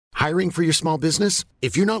Hiring for your small business?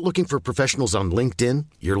 If you're not looking for professionals on LinkedIn,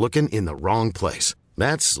 you're looking in the wrong place.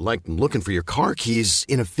 That's like looking for your car keys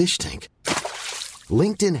in a fish tank.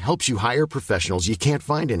 LinkedIn helps you hire professionals you can't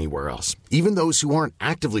find anywhere else, even those who aren't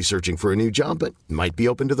actively searching for a new job but might be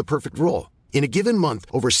open to the perfect role. In a given month,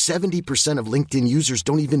 over 70% of LinkedIn users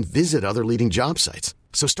don't even visit other leading job sites.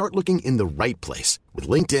 So start looking in the right place. With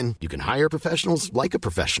LinkedIn, you can hire professionals like a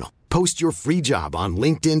professional. Post your free job on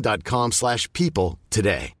linkedin.com/people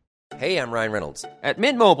today. Hey, I'm Ryan Reynolds. At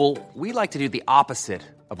Mint Mobile, we like to do the opposite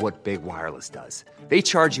of what Big Wireless does. They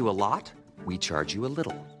charge you a lot, we charge you a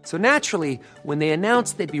little. So naturally, when they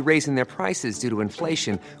announced they'd be raising their prices due to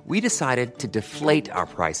inflation, we decided to deflate our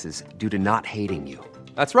prices due to not hating you.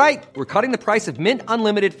 That's right. We're cutting the price of Mint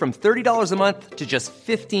Unlimited from $30 a month to just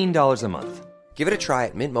 $15 a month. Give it a try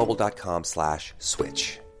at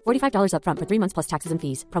mintmobile.com/switch. $45 up front for 3 months plus taxes and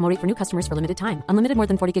fees. Promo rate for new customers for limited time. Unlimited more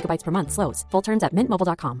than 40 gigabytes per month. Slows full terms at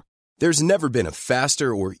mintmobile.com. There's never been a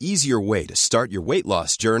faster or easier way to start your weight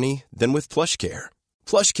loss journey than with PlushCare.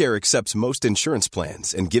 PlushCare accepts most insurance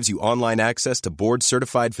plans and gives you online access to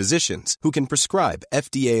board-certified physicians who can prescribe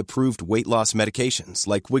FDA-approved weight loss medications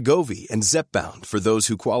like Wegovy and Zepbound for those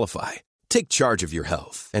who qualify. Take charge of your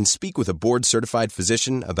health and speak with a board-certified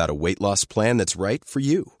physician about a weight loss plan that's right for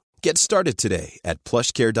you. Get started today at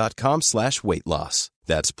plushcare.com/weight loss.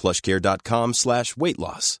 That's plushcare.com/weight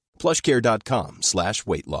loss.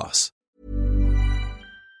 plushcare.com/weight loss.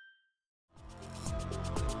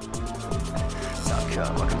 Top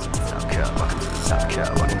Cut, welcome to the Top Cut, welcome to the Top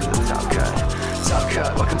Cut, welcome to the Top Cut. Top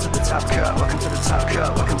Cut, welcome to the Top Cut, welcome to the Top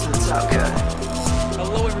Cut, welcome to the Top Cut.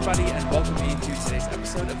 Hello everybody and welcome into today's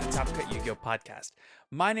episode of the Top Cut Yu-Gi-Oh! Podcast.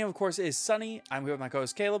 My name of course is Sunny, I'm here with my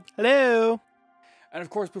co-host Caleb. Hello. And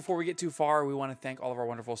of course before we get too far, we want to thank all of our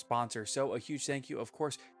wonderful sponsors. So a huge thank you of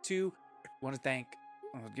course to,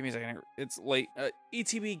 give me a second here, it's late,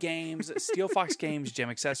 ETB Games, Steel Fox Games, Gem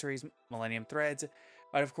Accessories, Millennium Threads,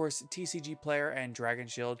 and of course TCG Player and Dragon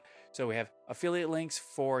Shield. So we have affiliate links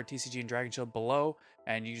for TCG and Dragon Shield below,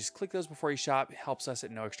 and you just click those before you shop. It helps us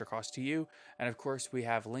at no extra cost to you. And of course we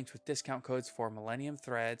have links with discount codes for Millennium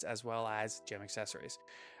Threads as well as Gem Accessories.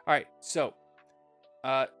 All right, so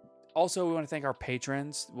also we want to thank our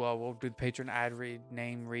patrons. Well, we'll do the patron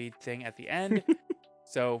name read thing at the end.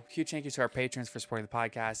 So huge thank you to our patrons for supporting the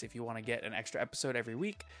podcast. If you want to get an extra episode every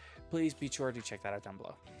week, please be sure to check that out down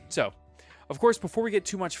below. So, of course, before we get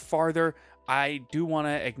too much farther, I do want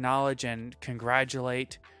to acknowledge and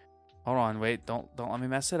congratulate. Hold on, wait, don't let me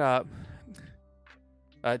mess it up.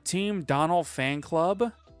 Team Donald Fan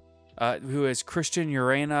Club, who is Christian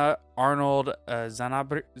Urena, Arnold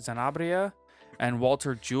Zanabria, and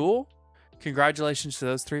Walter Jewell. Congratulations to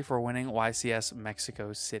those three for winning YCS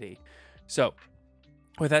Mexico City. So,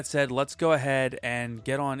 with that said, let's go ahead and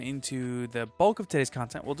get on into the bulk of today's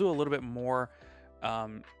content. We'll do a little bit more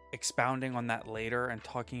expounding on that later and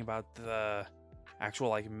talking about the actual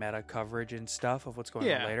like meta coverage and stuff of what's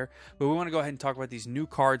going on later. But we want to go ahead and talk about these new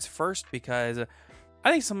cards first because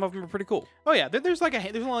I think some of them are pretty cool. Oh yeah, there's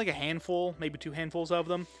only like a handful, maybe 2 handfuls of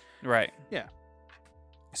them. Right. Yeah.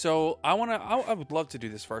 So I would love to do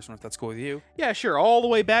this first one if that's cool with you. Yeah, sure. All the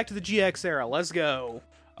way back to the GX era. Let's go.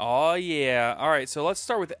 Oh, yeah. All right, so let's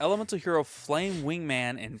start with Elemental Hero Flame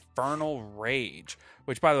Wingman Infernal Rage,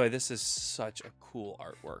 which, by the way, this is such a cool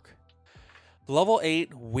artwork. Level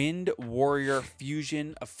 8 Wind Warrior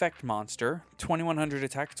Fusion Effect Monster, 2100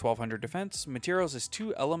 attack, 1200 defense. Materials is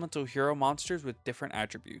 2 Elemental Hero monsters with different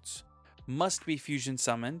attributes. Must be fusion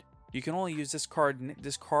summoned. You can only use this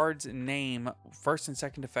card's name, first and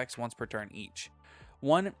second effects once per turn each.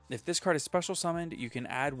 1. If this card is special summoned, you can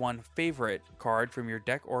add 1 favorite card from your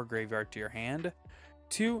deck or graveyard to your hand.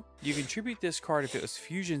 2. You can tribute this card if it was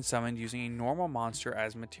fusion summoned using a normal monster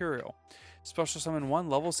as material. Special summon 1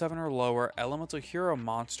 level 7 or lower elemental hero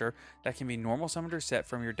monster that can be normal summoned or set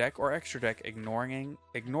from your deck or extra deck, ignoring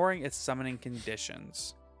its summoning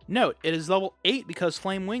conditions. Note, it is level 8 because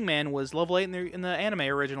Flame Wingman was level 8 in the anime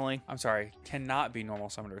originally. I'm sorry, cannot be normal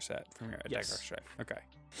summoned or set from your deck or extra deck. Okay.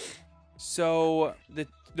 So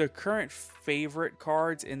the current favorite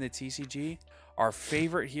cards in the TCG are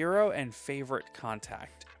favorite hero and favorite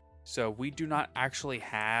contact. So we do not actually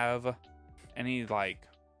have any like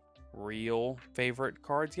real favorite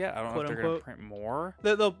cards yet. I don't know if they're going to print more.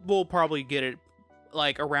 We'll probably get it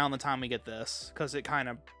like around the time we get this because it kind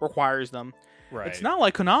of requires them. Right. It's not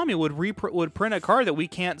like Konami would print a card that we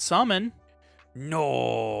can't summon.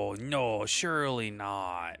 No, surely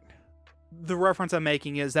not. The reference I'm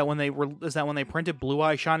making is that when they printed Blue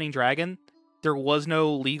Eye Shining Dragon, there was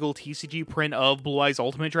no legal TCG print of Blue Eye's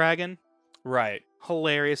Ultimate Dragon. Right.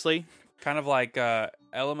 Hilariously. Kind of like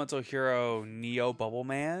Elemental Hero Neo Bubble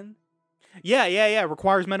Man, Yeah.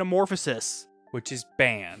 Requires metamorphosis. which is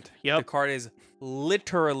banned. Yep. The card is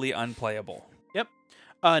literally unplayable. Yep.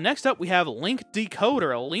 Next up, we have Link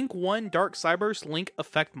Decoder, a Link 1 Dark Cyberse Link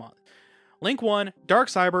Effect Link 1 Dark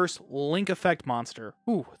Cyberse Link Effect Monster.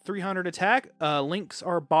 Ooh, 300 attack. Links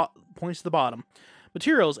are points to the bottom.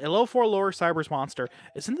 Materials, a level 4 lower Cyberse monster.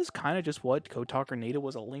 Isn't this kind of just what Code Talker needed,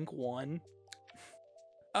 was a Link 1?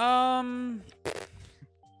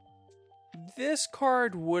 This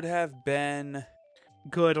card would have been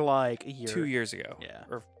Good like a year. 2 years ago. Yeah.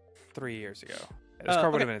 Or 3 years ago. This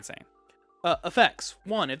card would have okay. been insane. Effects.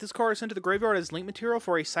 1. If this card is sent to the graveyard as Link material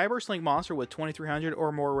for a Cyberse Link monster with 2300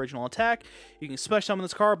 or more original attack, you can special summon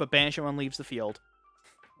this card, but banish it when it leaves the field.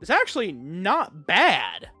 It's actually not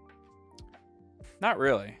bad. Not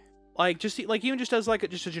really. Like even just as like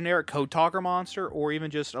just a generic Code Talker monster, or even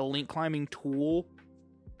just a Link climbing tool,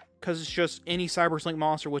 because it's just any Cyberse Link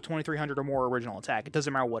monster with 2300 or more original attack. It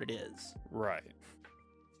doesn't matter what it is. Right.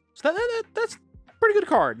 So that's a pretty good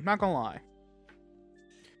card. Not gonna lie.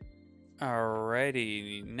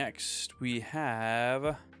 Alrighty. Next we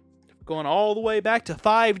have. Going all the way back to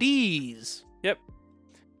 5Ds. Yep.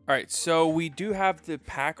 Alright, so we do have the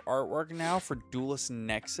pack artwork now for Duelist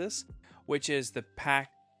Nexus, which is the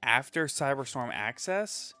pack after Cyberstorm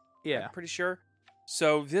Access. Yeah. I'm pretty sure.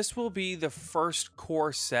 So this will be the first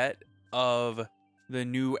core set of the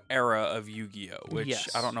new era of Yu-Gi-Oh! Which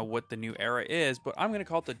Yes. I don't know what the new era is, but I'm going to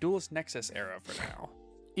call it the Duelist Nexus era for now.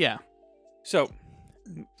 Yeah. So,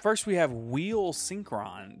 first we have Wheel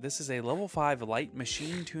Synchron. This is a level 5 light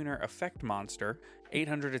machine tuner effect monster.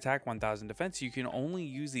 800 attack, 1000 defense. You can only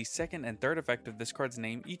use the second and third effect of this card's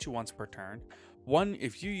name each once per turn. 1.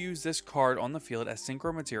 If you use this card on the field as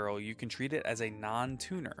synchro material, you can treat it as a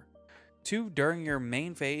non-tuner. 2. During your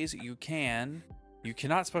main phase, you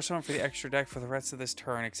cannot special summon for the extra deck for the rest of this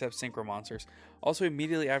turn except synchro monsters. Also,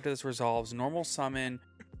 immediately after this resolves, normal summon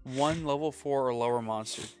 1 level 4 or lower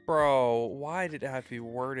monster. Bro, why did it have to be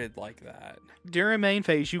worded like that? During main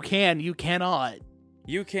phase, you cannot.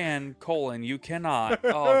 You can, you cannot.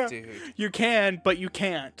 Oh, dude. You can, but you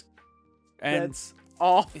can't. And That's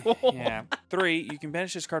awful. yeah. 3, you can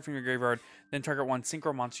banish this card from your graveyard, then target 1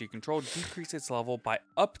 synchro monster you control, decrease its level by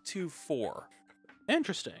up to 4.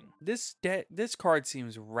 Interesting. This card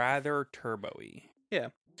seems rather turbo-y. Yeah.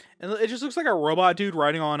 And it just looks like a robot dude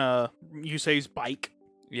riding on a Yusei's bike.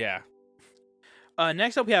 Yeah.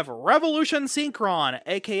 Next up, we have Revolution Synchron,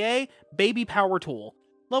 aka Baby Power Tool.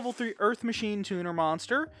 Level 3 Earth Machine Tuner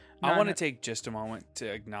Monster. I want to take just a moment to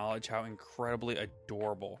acknowledge how incredibly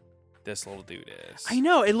adorable this little dude is. I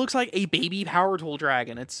know, it looks like a baby Power Tool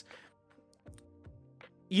dragon. It's...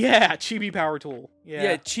 Yeah, Chibi Power Tool.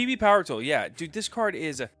 Yeah, Chibi Power Tool. Yeah, dude, this card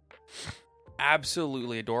is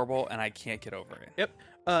absolutely adorable, and I can't get over it.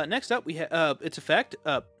 Yep. Next up, we have its effect.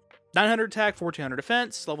 900 attack, 1400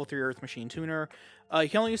 defense, level 3 Earth Machine Tuner. You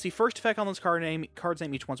can only use the first effect on this card's name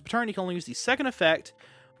each once per turn. You can only use the second effect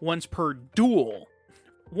once per duel.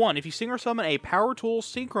 1. If you synchro summon a Power Tool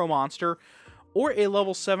Synchro monster or a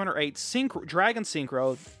level 7 or 8 Dragon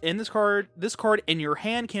Synchro, in this card in your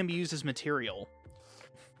hand can be used as material.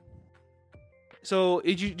 So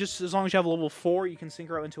as long as you have a level 4, you can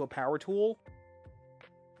synchro into a Power Tool.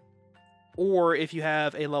 Or if you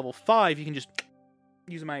have a level 5, you can just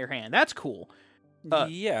use them out of your hand. That's cool.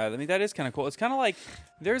 Yeah, I mean that is kind of cool. It's kind of like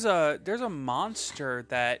there's a monster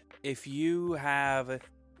that if you have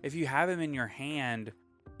him in your hand,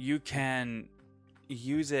 you can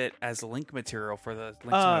use it as link material for the Link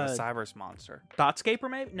Summon of a Cyberse monster. Dotscaper,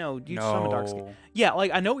 maybe? No, you No. summon Darkscaper. Yeah, like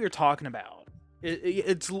I know what you're talking about.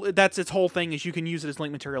 That's its whole thing is you can use it as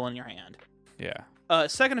link material in your hand. Yeah.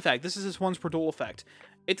 Second effect. This is its once per duel effect.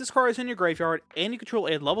 If this card is in your graveyard and you control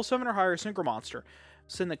a level 7 or higher synchro monster,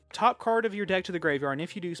 send the top card of your deck to the graveyard, and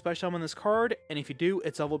if you do, special summon this card, and if you do,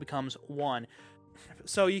 its level becomes 1.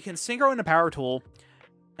 So you can synchro into Power Tool,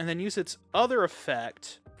 and then use its other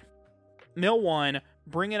effect, mill 1,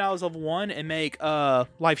 bring it out as level 1, and make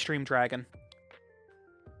Livestream Dragon.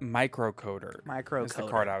 Microcoder. That's the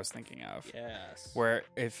card I was thinking of. Yes. Where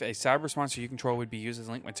if a Cyberse monster you control would be used as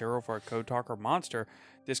link material for a Code Talker monster,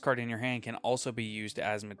 this card in your hand can also be used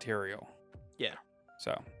as material. Yeah.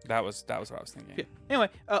 So that was what I was thinking. Yeah. Anyway,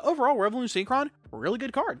 overall, Revolution Synchron, really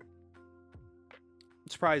good card.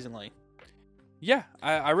 Surprisingly. Yeah,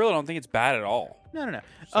 I really don't think it's bad at all. No.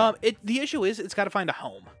 So- The issue is it's got to find a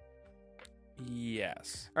home.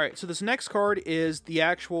 Yes. All right, so this next card is the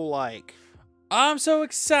actual, like... I'm so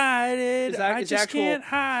excited. Is that I is just actual can't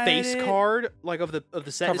hide face it. card like of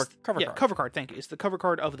the set? Cover yeah, card. cover card. Thank you. It's the cover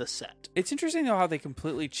card of the set. It's interesting though how they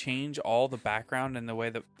completely change all the background and the way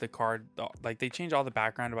that the card, like they change all the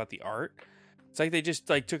background about the art. It's like they just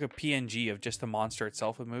like took a PNG of just the monster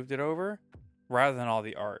itself and moved it over, rather than all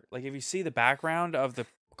the art. Like if you see the background of the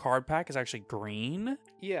card pack is actually green,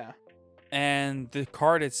 Yeah. and the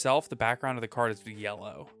card itself, the background of the card is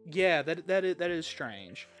yellow. Yeah, that is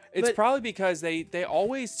strange. It's But- probably because they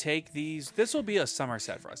always take these. This will be a summer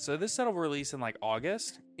set for us. So this set will release in like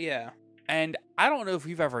August. Yeah. And I don't know if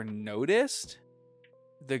you've ever noticed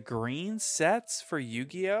the green sets for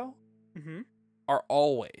Yu-Gi-Oh! Mm-hmm. Are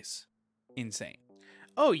always insane.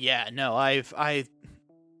 Oh yeah, no, I've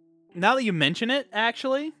now that you mention it,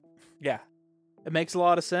 actually, Yeah. it makes a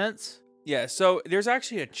lot of sense. Yeah, so there's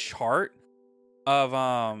actually a chart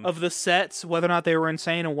of the sets, whether or not they were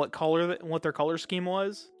insane and what their color scheme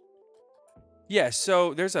was. yeah,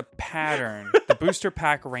 so there's a pattern, the booster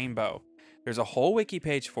pack rainbow. There's a whole wiki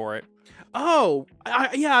page for it. Oh,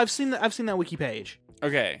 yeah, I've seen that wiki page.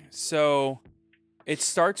 Okay, so it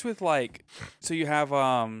starts with like, so you have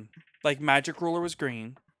like Magic Ruler was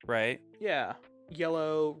green, right? Yeah,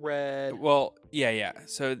 yellow, red. Well, yeah.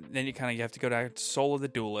 So then you have to go down to Soul of the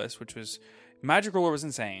Duelist, which was Magic Ruler was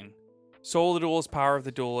insane. Soul of the Duelist, Power of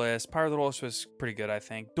the Duelist. Power of the Duelist was pretty good, I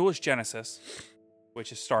think. Duelist Genesis,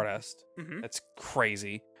 which is Stardust. Mhm. That's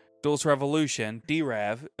crazy. Duelist Revolution,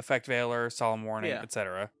 D-Rev, Effect Veiler, Solemn Warning, Yeah.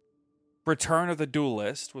 etc. Return of the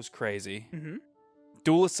Duelist was crazy. Mm-hmm.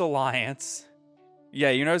 Duelist Alliance.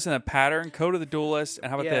 Yeah, you're noticing a pattern. Code of the Duelist.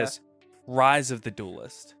 And how about Yeah. this? Rise of the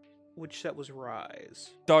Duelist. Which set was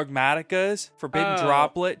Rise? Dogmaticas, Forbidden Oh.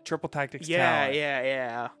 Droplet, Triple Tactics Yeah, Talent.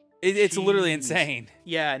 yeah. It's literally Jeez. insane.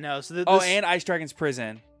 Yeah, no. So Oh, and Ice Dragon's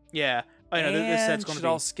Prison. yeah. Oh, no, this set's going to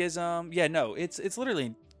Shadal be. Schism. Yeah, no, it's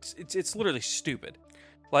literally stupid.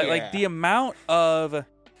 Like Yeah. the amount of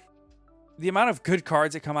good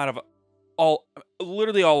cards that come out of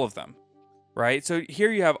literally all of them, right? So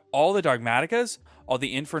here you have all the Dogmaticas, all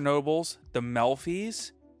the Infernobles, the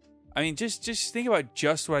Melfies. I mean, just think about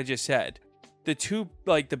just what I just said. The two,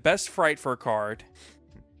 like the best Fright for a card,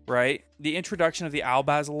 right? The introduction of the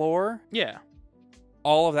Albaz lore, Yeah.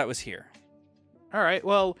 all of that was here. All right.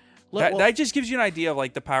 Well, That just gives you an idea of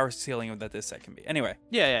like the power ceiling that this set can be. Anyway,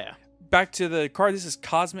 yeah. back to the card. This is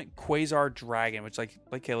Cosmic Quasar Dragon, which like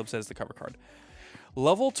Caleb says, the cover card.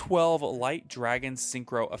 Level 12 Light Dragon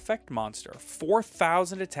Synchro Effect Monster.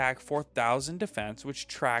 4,000 attack, 4,000 defense, which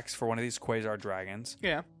tracks for one of these Quasar Dragons.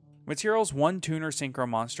 Yeah. Materials: 1 Tuner Synchro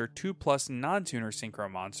Monster, 2+ non-tuner Synchro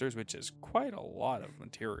Monsters, which is quite a lot of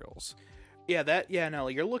materials. Yeah, no,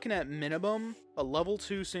 you're looking at minimum a level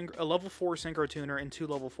 4 synchro tuner and 2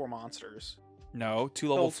 level 4 monsters. No, 2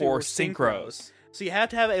 level 4 synchros. So you have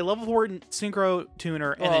to have a level 4 synchro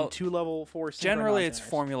tuner and Well, then 2 level 4 synchro Generally, it's non-tuners.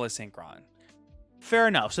 Formula Synchron. Fair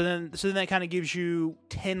enough. So then that kind of gives you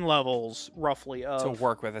 10 levels roughly of To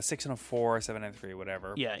work with a 6 and a 4, 7 and 3,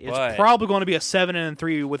 whatever. Yeah, it's But, probably going to be a 7 and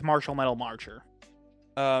 3 with Martial Metal Marcher.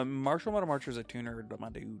 Martial Metal Marcher is a tuner, my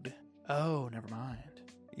dude. Oh, never mind.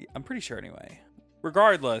 I'm pretty sure anyway.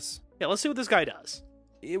 Regardless, Yeah, let's see what this guy does.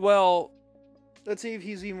 well, Let's see if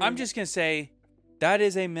he's even. I'm just gonna say that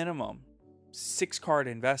is a minimum 6-card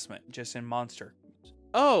investment just in monster,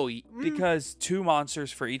 because 2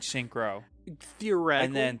 monsters for each synchro, theoretically,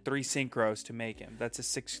 and then 3 synchros to make him. That's a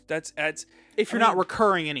 6. That's if you're I not mean,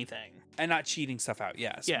 recurring anything. and not cheating stuff out.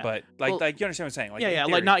 Yes, Yeah. but Well, you understand what I'm saying? Like, Yeah, in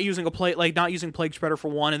like theory. not using not using Plague Spreader for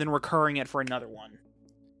one and then recurring it for another one,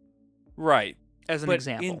 right. as an But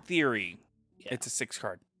example. in theory, Yeah. it's a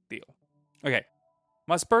 6-card deal. Okay.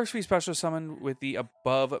 Must first be special summoned with the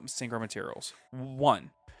above synchro materials.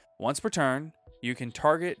 1. Once per turn, you can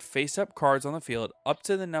target face-up cards on the field up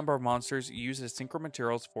to the number of monsters used as synchro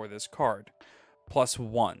materials for this card.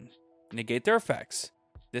 +1. Negate their effects.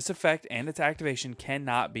 This effect and its activation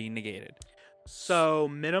cannot be negated. So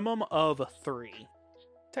minimum of 3.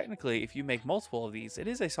 Technically, if you make multiple of these, it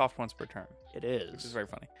is a soft once per turn, It which is is. very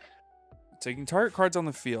funny. So you can target cards on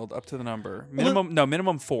the field up to the number.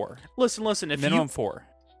 Minimum 4. Listen. If Minimum you 4.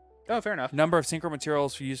 fair enough. Number of synchro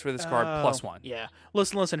materials used for this card +1. Yeah.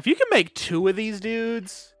 Listen. If you can make 2 of these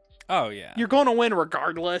dudes, Oh, yeah. you're going to win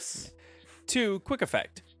regardless. 2. Quick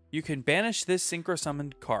effect. You can banish this synchro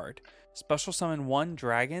summoned card. Special summon 1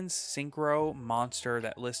 Dragon's Synchro monster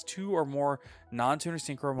that lists 2 or more non-tuner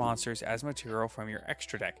synchro monsters as material from your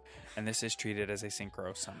extra deck. And this is treated as a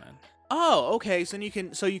synchro summon. Oh, okay. So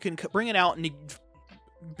you can bring it out and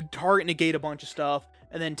target negate a bunch of stuff,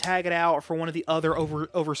 and then tag it out for one of the other over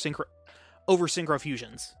synchro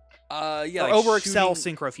fusions. Yeah, or like over Excel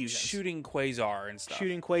shooting- Synchro Fusions. Shooting Quasar and stuff.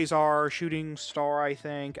 Shooting Quasar, Shooting Star, I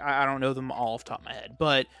think. I don't know them all off the top of my head,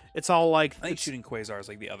 but it's all like... I think Shooting Quasar is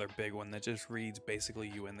like the other big one that just reads basically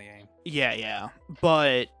you in the game. Yeah.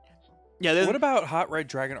 But... yeah. What about Hot Red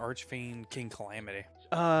Dragon Archfiend King Calamity?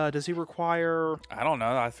 Does he require... I don't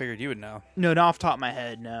know. I figured you would know. No, not off the top of my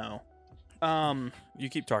head, no. You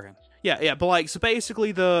keep talking. Yeah, but like, so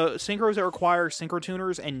basically the synchros that require synchro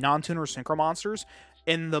tuners and non-tuner synchro monsters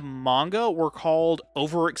in the manga were called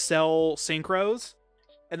over Excel synchros,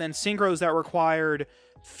 and then synchros that required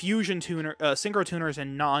fusion tuner, synchro tuners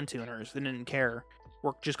and non-tuners that didn't care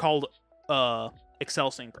were just called Excel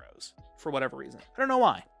synchros for whatever reason. I don't know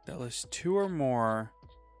why. That lists 2 or more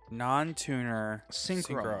non-tuner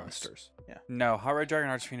Synchro synchros. monsters. Yeah. No, Hot Red Dragon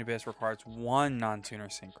Archfiend Abyss requires 1 non-tuner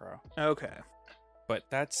synchro. Okay. But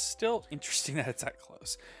that's still interesting that it's that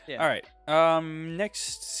close. Yeah. All right.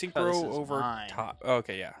 Next, synchro this is over mine. top.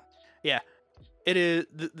 Okay, yeah. Yeah. It is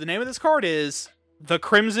the name of this card is the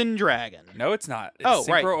Crimson Dragon. No, it's not. It's Oh,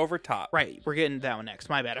 right. synchro over top. Right, we're getting that one next.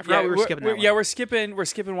 My bad. I forgot we were skipping that one. Yeah, we're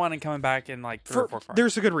skipping one and coming back in like 3 or 4 cards.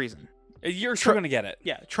 There's a good reason. You're still gonna get it.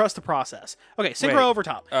 Yeah, trust the process. Okay, synchro Wait. over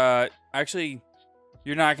top. Actually,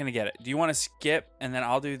 you're not gonna get it. Do you want to skip and then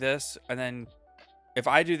I'll do this, and then if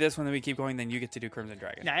I do this one, then we keep going, then you get to do Crimson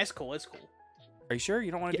Dragon. Nah, it's cool. It's cool. Are you sure you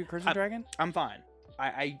don't want to do Crimson Dragon? I'm fine.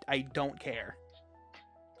 I don't care.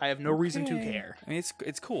 I have no reason to Okay. care. I mean,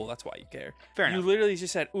 it's cool. That's why you care. Fair You enough. literally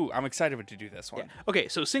just said, "Ooh, I'm excited to do this one." Yeah. Okay,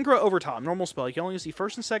 so synchro over top. Normal spell. You can only use the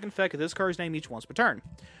first and second effect of this card's name each once per turn.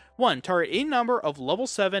 1. Target any number of level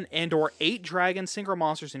 7 and or 8 dragon synchro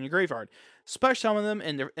monsters in your graveyard. Special summon them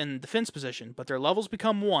in defense position, but their levels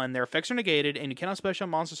become 1, their effects are negated, and you cannot special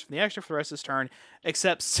summon monsters from the extra for the rest of this turn,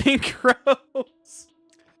 except synchros.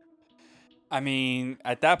 I mean,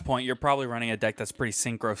 at that point, you're probably running a deck that's pretty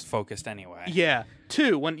synchro focused anyway. Yeah.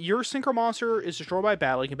 2. When your synchro monster is destroyed by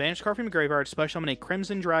battle, you can banish a card from your graveyard, special summon a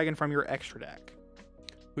Crimson Dragon from your extra deck.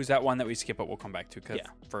 Who's that one that we skip, but we'll come back to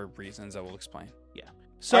for reasons I will explain. Yeah.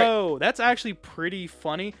 So that's actually pretty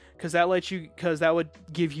funny because that would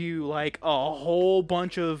give you like a whole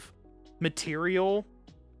bunch of material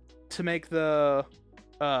to make the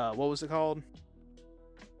what was it called?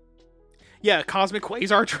 Yeah, Cosmic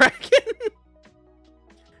Quasar Dragon.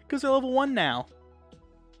 Because they're level 1 now.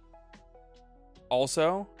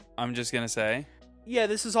 Also, I'm just gonna say, Yeah,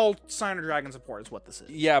 this is all Signer Dragon support is what this is.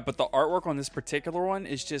 yeah, but the artwork on this particular one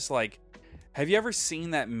is just like, have you ever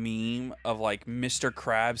seen that meme of like Mr.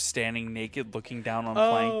 Krabs standing naked looking down on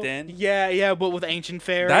Plankton? Yeah, but with Ancient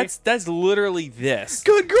Fairy. That's literally this.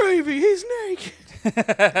 good gravy, he's naked.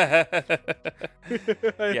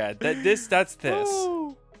 Yeah, that's this.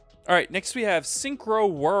 Oh. All right, next we have Synchro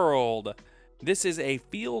World. This is a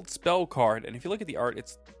field spell card, and if you look at the art,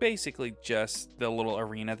 it's basically just the little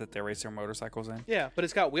arena that they race their motorcycles in. Yeah, but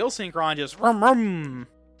it's got wheel synchron, just rum rum.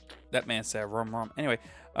 That man said rum rum. Anyway,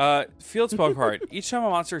 field spell card. Each time a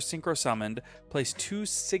monster is synchro summoned, place 2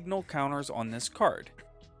 signal counters on this card.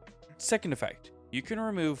 Second effect. You can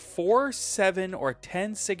remove 4, 7, or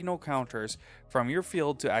 10 signal counters from your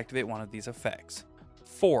field to activate one of these effects.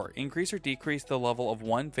 4. Increase or decrease the level of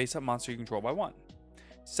one face-up monster you control by 1.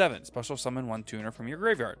 7. Special summon 1 tuner from your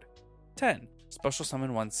graveyard. 10. Special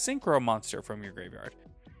summon 1 synchro monster from your graveyard.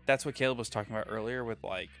 That's what Caleb was talking about earlier with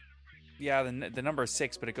like, yeah, the number is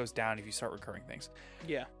 6, but it goes down if you start recurring things.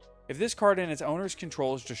 Yeah. If this card in its owner's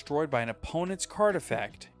control is destroyed by an opponent's card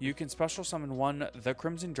effect, you can special summon 1 the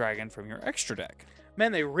Crimson Dragon from your extra deck.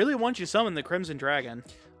 Man, they really want you to summon the Crimson Dragon.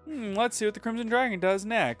 Let's see what the Crimson Dragon does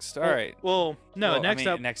next. All right. Well, next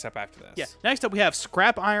up after this. Yeah. Next up we have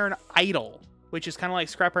Scrap Iron Idol, which is kind of like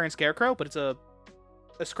Scrap Iron Scarecrow, but it's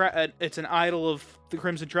it's an idol of the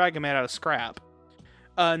Crimson Dragon made out of scrap.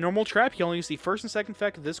 Normal trap, you only use the first and second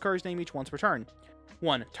effect of this card's name each once per turn.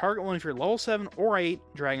 1. Target one of your level 7 or 8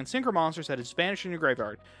 Dragon Synchro monsters that is banished in your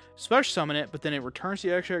graveyard. Special summon it, but then it returns to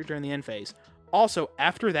the extra deck during the end phase. Also,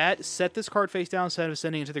 after that, set this card face down instead of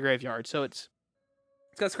sending it to the graveyard. So it's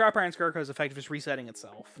got Scrap Iron Scarecrow's effect of just resetting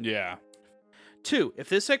itself. Yeah. 2. If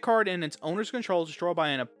this set card in its owner's control is destroyed by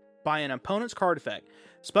an opponent's card effect,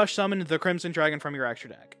 special summon the Crimson Dragon from your extra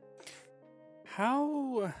deck.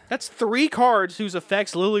 How? That's 3 cards whose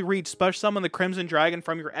effects literally read special summon the Crimson Dragon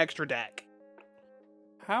from your extra deck.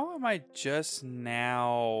 How am I just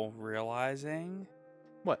now realizing?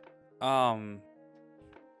 What? Am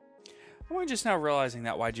I just now realizing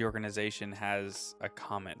that YG Organization has a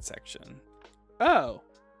comment section? Oh.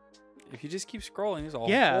 If you just keep scrolling, there's a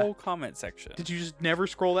Yeah. whole comment section. Did you just never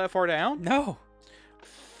scroll that far down? No.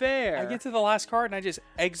 fair. I get to the last card and I just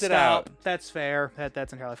exit Stop. out. That's fair.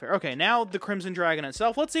 That's entirely fair. Okay, now the Crimson Dragon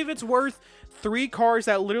itself. Let's see if it's worth 3 cards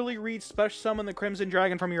that literally read Special Summon the Crimson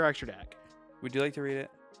Dragon from your extra deck. Would you like to read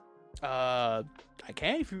it? I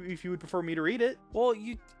can if you would prefer me to read it. Well,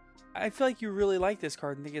 I feel like you really like this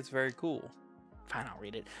card and think it's very cool. Fine, I'll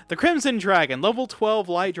read it. The Crimson Dragon, level 12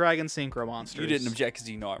 Light Dragon Synchro Monsters. You didn't object because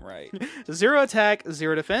you know I'm right. 0 attack,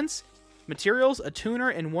 0 defense. Materials, a tuner,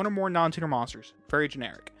 and 1 or more non-tuner monsters. Very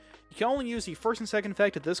generic. You can only use the first and second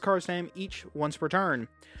effect of this card's name each once per turn.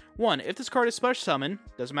 1. If this card is special summon,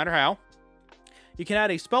 doesn't matter how, you can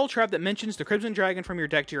add a spell trap that mentions the Crimson Dragon from your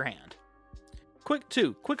deck to your hand.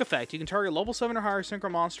 Quick effect. You can target level 7 or higher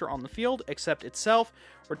synchro monster on the field, except itself.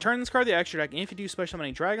 Return this card to the extra deck, and if you do special summon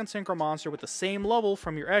a dragon synchro monster with the same level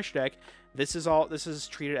from your extra deck, this is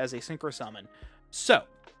treated as a synchro summon. So,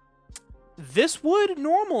 this would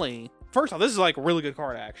normally... First off, this is like a really good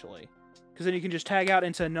card, actually. Because then you can just tag out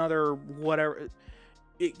into another whatever...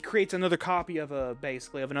 It creates another copy of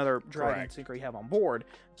another dragon synchro you have on board.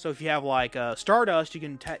 So if you have like Stardust, you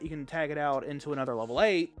can tag it out into another level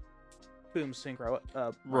 8. Boom, synchro.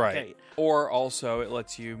 Right. 8. Or also, it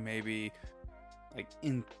lets you maybe, like,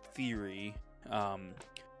 in theory,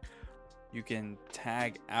 you can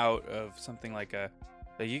tag out of something like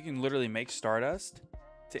you can literally make Stardust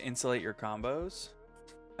to insulate your combos,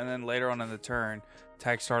 and then later on in the turn,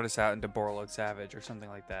 tag Stardust out into Borreload Savage or something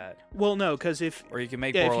like that. Well, no, because if... Or you can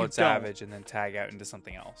make if you Borreload Savage and then tag out into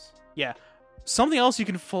something else. Yeah. Something else you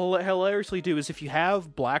can hilariously do is if you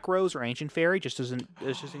have Black Rose or Ancient Fairy, just as an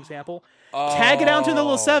example, tag it down to the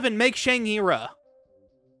level 7, make Shangri-Ira.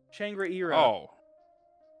 Oh.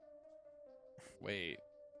 Wait.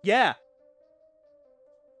 Yeah.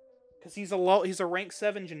 Because he's a rank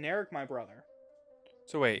 7 generic, my brother.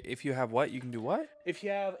 So wait, if you have what? You can do what? If you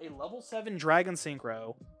have a level 7 Dragon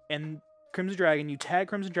Synchro and Crimson Dragon, you tag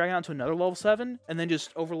Crimson Dragon onto another level 7, and then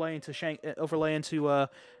just overlay into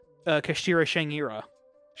Kashtira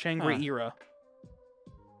Shangri-Ira.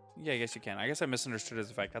 Yeah, I guess you can. I guess I misunderstood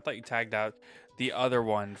his effect. I thought you tagged out the other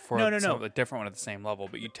one for No. a different one at the same level,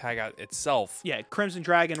 but you tag out itself. Yeah, Crimson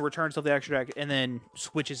Dragon returns to the extra deck and then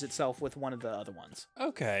switches itself with one of the other ones.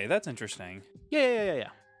 Okay, that's interesting. Yeah.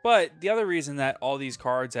 But the other reason that all these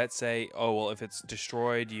cards that say, oh, well, if it's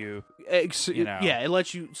destroyed, you know. Yeah, it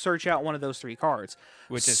lets you search out one of those 3 cards.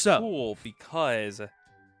 Which is cool because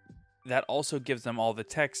that also gives them all the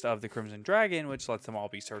text of the Crimson Dragon, which lets them all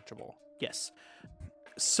be searchable. Yes.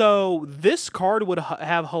 So this card would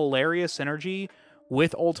have hilarious synergy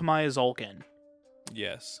with Ultima Zulkin.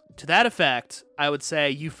 Yes. To that effect, I would say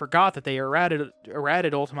you forgot that they errated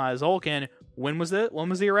Ultima Zulkin. When was the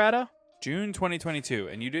errata? June 2022,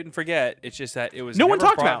 and you didn't forget. It's just that it was No one never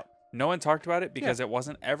talked about. No one talked about it because it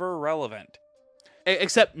wasn't ever relevant.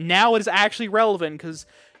 Except now it is actually relevant because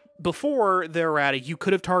before the errata, you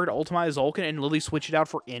could have targeted Ultima Zulkin and literally switch it out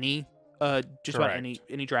for any just about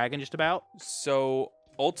any dragon, just about. So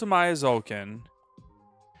Ultima Zulkin,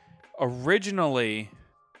 originally,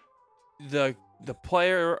 the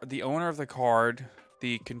player, the owner of the card,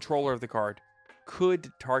 the controller of the card,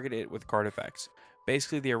 could target it with card effects.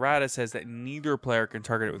 Basically, the errata says that neither player can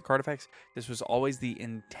target it with card effects. This was always the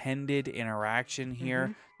intended interaction here.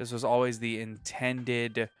 Mm-hmm. This was always the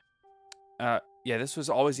intended... this was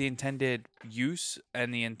always the intended use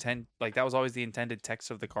and the intent... Like, that was always the intended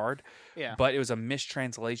text of the card. Yeah. But it was a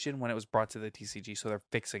mistranslation when it was brought to the TCG, so they're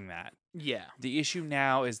fixing that. Yeah. The issue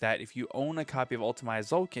now is that if you own a copy of Ultima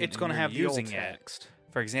Zulkin... it's going to have using the old text.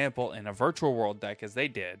 For example, in a virtual world deck, as they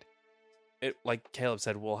did... It, like Caleb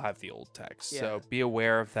said, will have the old text. Yeah. So be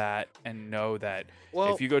aware of that and know that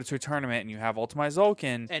Well, if you go to a tournament and you have Ultima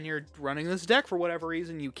Zulkin... and you're running this deck for whatever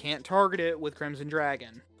reason, you can't target it with Crimson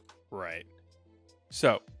Dragon. Right.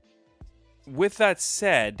 So, with that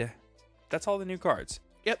said, that's all the new cards.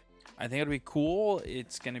 Yep. I think it'll be cool.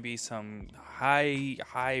 It's going to be some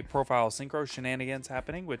high profile synchro shenanigans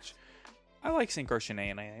happening, which I like synchro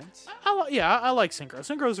shenanigans. I like Synchro.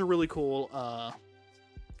 Synchro's a really cool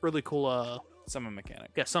Summon mechanic.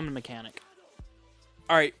 Yeah, summon mechanic.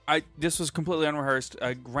 All right, this was completely unrehearsed.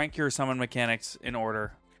 Rank your summon mechanics in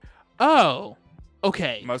order. Oh,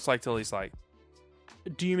 okay. Most like to least like.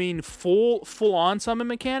 Do you mean full on summon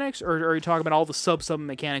mechanics, or are you talking about all the summon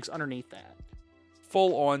mechanics underneath that?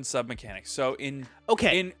 Full on sub mechanics. So in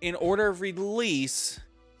order of release,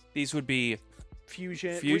 these would be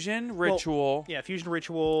Fusion, Ritual. Fusion,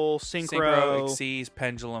 Ritual, Synchro, Xyz,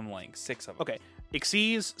 Pendulum, Link. 6 of them. Okay.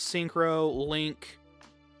 Xyz, Synchro, Link,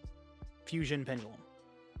 Fusion, Pendulum.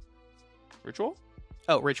 Ritual?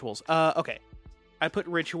 Oh, Rituals. Okay. I put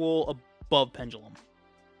Ritual above Pendulum.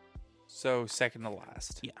 So second to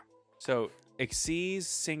last. Yeah. So Xyz,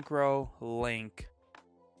 Synchro, Link,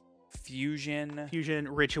 Fusion. Fusion,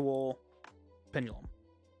 Ritual, Pendulum.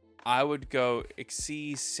 I would go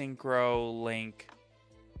Xyz, Synchro, Link,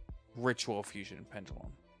 Ritual, Fusion,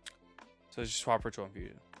 Pendulum. So just swap Ritual and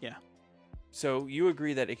Fusion. Yeah. So you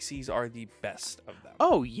agree that Xyz are the best of them?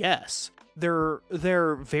 Oh yes, they're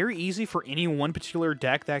very easy for any one particular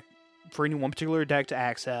deck to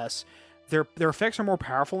access. Their effects are more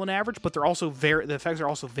powerful than average, but the effects are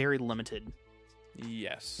also very limited.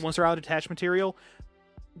 Yes. Once they're out of detached material,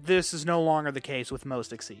 this is no longer the case with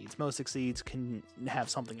most Xyz. Most Xyz can have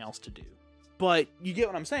something else to do. But you get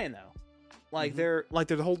what I'm saying, though. Like their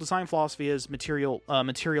whole design philosophy is material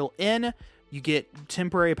in. You get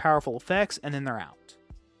temporary powerful effects, and then they're out.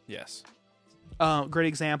 Yes. Great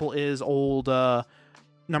example is old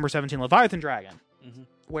number 17 Leviathan Dragon,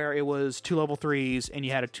 where it was 2 level 3s, and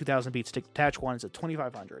you had a 2,000 beats to detach one. It's at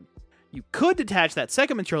 2,500. You could detach that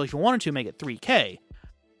second material if you wanted to, make it 3K,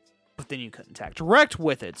 but then you couldn't attack direct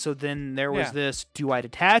with it. So then there was this: do I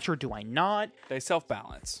detach or do I not? They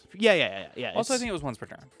self-balance. Yeah. Also, I think it was once per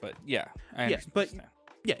turn, but yeah, I understand.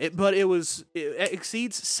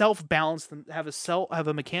 Xyz self-balance them. Have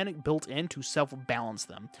a mechanic built in to self-balance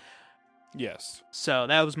them. Yes. So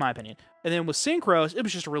that was my opinion. And then with Synchros, it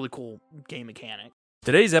was just a really cool game mechanic.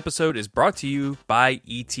 Today's episode is brought to you by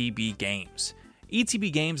ETB Games.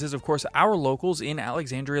 ETB Games is, of course, our locals in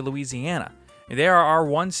Alexandria, Louisiana. They are our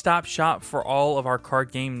one-stop shop for all of our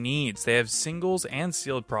card game needs. They have singles and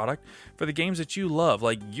sealed product for the games that you love,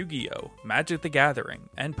 like Yu-Gi-Oh!, Magic the Gathering,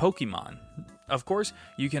 and Pokemon. Of course,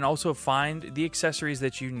 you can also find the accessories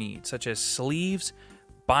that you need, such as sleeves,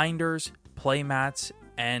 binders, playmats,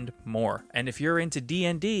 and more. And if you're into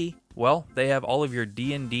D&D, well, they have all of your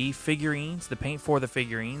D&D figurines, the paint for the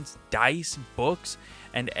figurines, dice, books,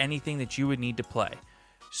 and anything that you would need to play.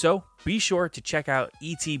 So be sure to check out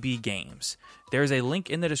ETB Games. There's a link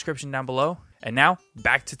in the description down below. And now,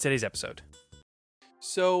 back to today's episode.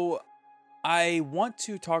 So I want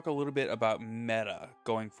to talk a little bit about meta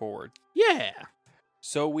going forward. Yeah.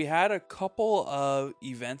 So we had a couple of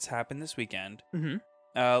events happen this weekend.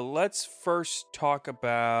 Let's first talk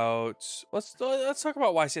about let's talk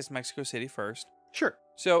about YCS Mexico City first. Sure.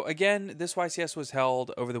 So again, this YCS was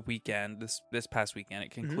held over the weekend. This past weekend,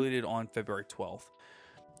 it concluded on February 12th.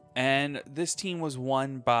 And this team was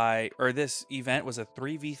won this event was a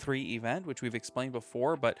 3v3 event, which we've explained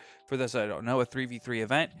before, but for those that don't know, a 3v3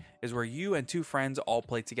 event is where you and two friends all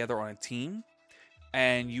play together on a team,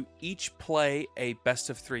 and you each play a best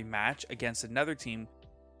of 3 match against another team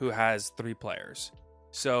who has 3 players.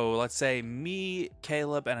 So let's say me,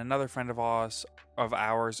 Caleb, and another friend of ours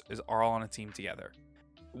are all on a team together.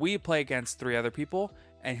 We play against 3 other people,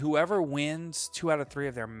 and whoever wins 2 out of 3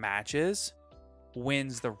 of their matches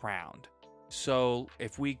wins the round. So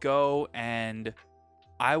if we go and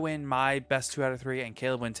I win my best 2 out of 3 and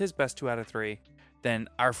Caleb wins his best 2 out of 3, then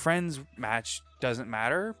our friend's match doesn't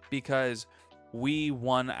matter because we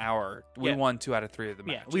won 2 out of 3 of the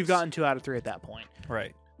matches. Yeah, we've gotten 2 out of 3 at that point.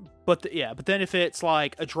 Right. But but then if it's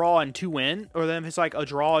like a draw and 2 win, or then if it's like a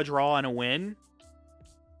draw, and a win,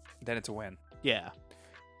 then it's a win. Yeah.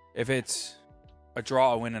 If it's a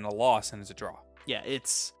draw, a win, and a loss, then it's a draw. Yeah,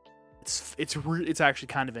 it's actually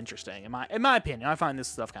kind of interesting. In my opinion, I find this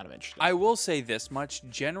stuff kind of interesting. I will say this much.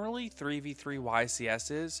 Generally, 3v3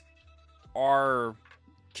 YCSs are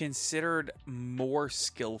considered more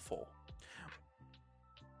skillful.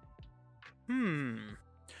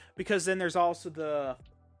 Because then there's also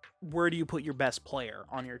where do you put your best player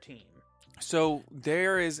on your team? So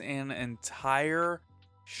there is an entire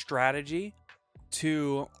strategy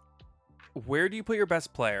to where do you put your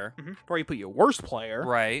best player? Where you put your worst player?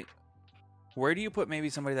 Right. Where do you put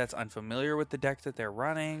maybe somebody that's unfamiliar with the deck that they're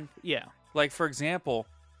running? Yeah. Like, for example,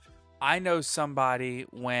 I know somebody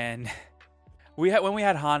when we had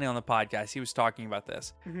Hani on the podcast, he was talking about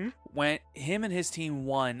this. When him and his team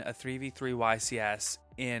won a 3v3 YCS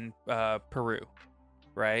in Peru,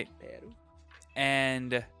 right?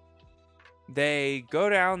 And they go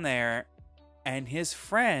down there, and his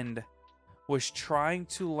friend was trying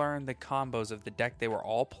to learn the combos of the deck they were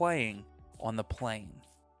all playing on the plane.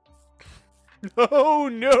 Oh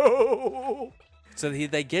no! So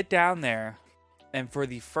they get down there, and for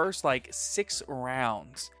the first 6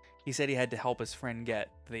 rounds, he said he had to help his friend get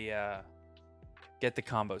the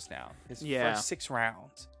combos down. His first 6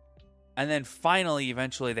 rounds, and then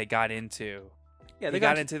eventually they got into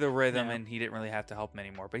into the rhythm, and he didn't really have to help him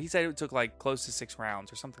anymore. But he said it took close to 6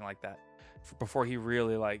 rounds or something like that before he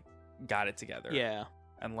really got it together. Yeah,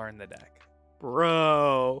 and learned the deck.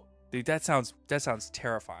 Bro, dude, that sounds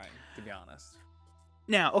terrifying, to be honest.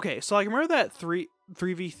 Now, okay, so remember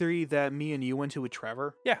 3v3 that me and you went to with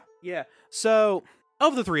Trevor? Yeah. Yeah. So,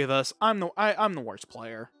 of the three of us, I'm the worst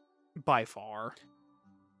player by far.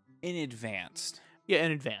 In advanced. Yeah,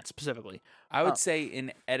 in advanced specifically. I would say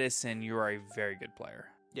in Edison, you are a very good player.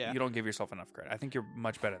 Yeah. You don't give yourself enough credit. I think you're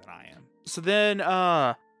much better than I am. So then,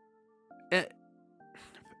 I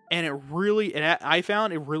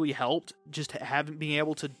found it really helped just being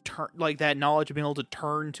able to turn, like, that knowledge of being able to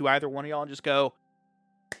turn to either one of y'all and just go,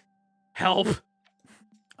 help.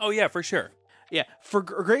 Oh, yeah, for sure. Yeah. For a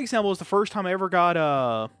great example was the first time I ever got,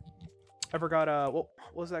 what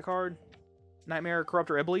was that card? Nightmare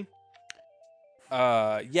Corruptor Ibley?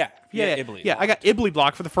 Yeah, Ibley. Yeah, I got Ibley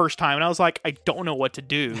blocked for the first time, and I was like, I don't know what to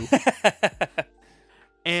do.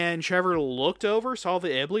 And Trevor looked over, saw the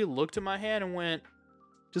Ibley, looked at my hand, and went,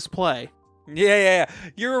 just play. Yeah.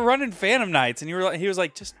 You were running Phantom Knights, and he was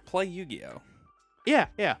like, just play Yu-Gi-Oh.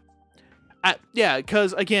 Yeah.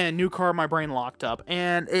 Because, again, new card, my brain locked up,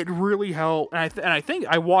 and it really helped. And I think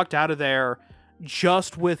I walked out of there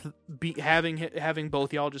just with having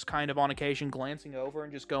both y'all just kind of on occasion glancing over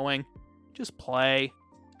and just going, just play.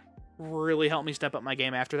 Really helped me step up my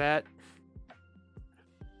game after that.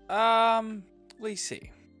 Let's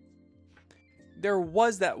see. There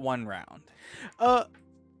was that one round.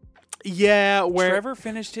 Yeah, where Trevor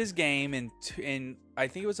finished his game in I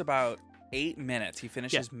think it was about 8 minutes. He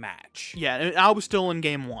finished his match. Yeah, and I was still in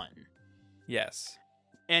game 1. Yes.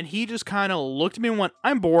 And he just kind of looked at me and went,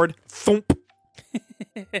 I'm bored. Thump.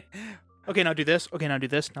 Okay, now do this. Okay, now do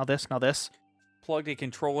this. Now this. Now this. Plugged a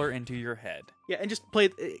controller into your head. Yeah, and just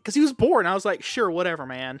played, because he was bored, and I was like, sure, whatever,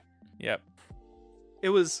 man. Yep. It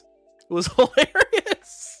was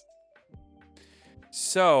hilarious.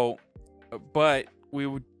 So, but we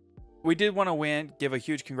did want to give a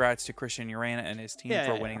huge congrats to Christian Urena and his team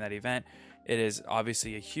for winning that event. It is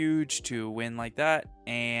obviously a huge to win like that,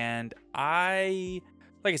 and like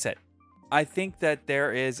I said, I think that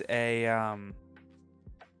there is I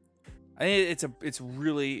think it's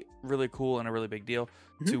really, really cool and a really big deal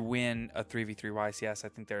to win a 3v3 YCS. I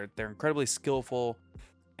think they're incredibly skillful,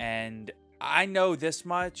 and I know this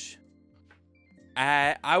much.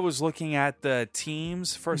 I was looking at the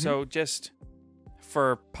teams so just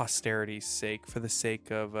for posterity's sake, for the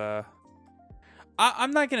sake of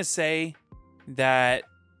I'm not gonna say that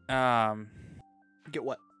Get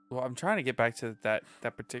what? well, I'm trying to get back to that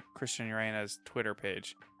particular Christian Urena's Twitter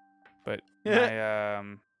page, but my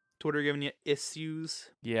Twitter giving you issues.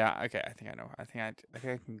 yeah, okay, I think I know. I think I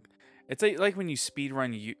can. It's like when you speed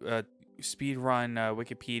run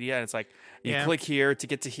Wikipedia, and it's like you click here to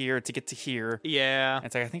get to here to get to here. Yeah. And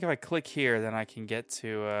it's like I think if I click here, then I can get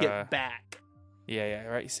to get back. Yeah,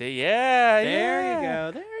 right. See, yeah, there you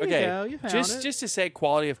go. There you go. You found it. Just to say,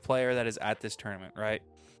 quality of player that is at this tournament, right?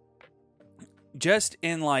 Just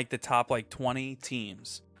in like the top like 20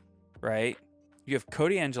 teams, right? You have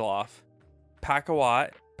Cody Angeloff,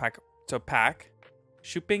 Pakawat, Shuping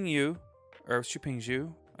Zhu,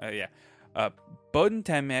 Bowden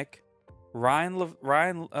Temik, Ryan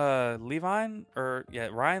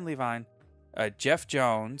Levine, Jeff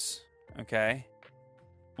Jones, okay,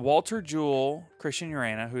 Walter Jewell, Christian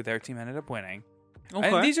Urena, who their team ended up winning. Okay.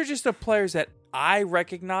 And these are just the players that I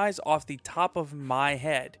recognize off the top of my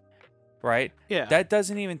head, right? Yeah. That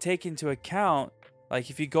doesn't even take into account, like,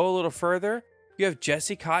 if you go a little further, you have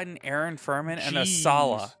Jesse Cotton, Aaron Furman, and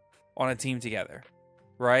Asala on a team together,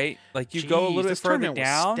 right? Like, you go a little bit further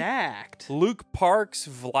down. Stacked. Luke Parks,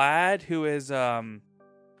 Vlad, who is Hypnocorn,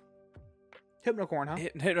 huh?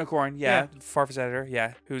 Hypnocorn, yeah. Farfetch'd editor,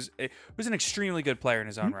 yeah, who's an extremely good player in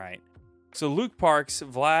his own right. So Luke Parks,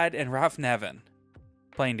 Vlad, and Ralph Nevin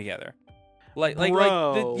playing together. That's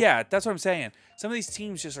what I'm saying. Some of these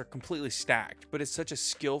teams just are completely stacked, but it's such a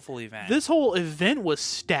skillful event. This whole event was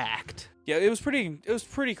stacked. Yeah, it was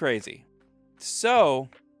pretty crazy. So,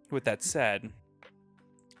 with that said,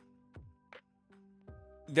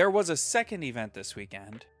 there was a second event this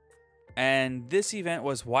weekend, and this event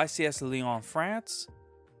was YCS Lyon, France,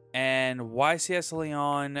 and YCS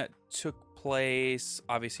Lyon took place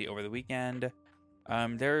obviously over the weekend.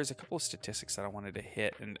 There's a couple of statistics that I wanted to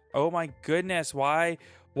hit, and oh my goodness, why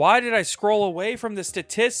did I scroll away from the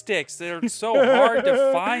statistics? They're so hard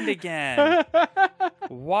to find again.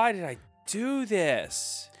 Why did I do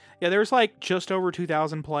this? Yeah, there's like just over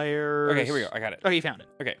 2,000 players. Okay, here we go. I got it. Oh, you found it.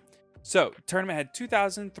 Okay. So, tournament had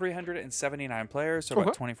 2,379 players, so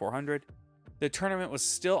about 2,400. The tournament was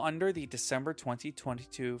still under the December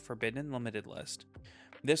 2022 Forbidden and Limited list.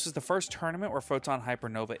 This was the first tournament where Photon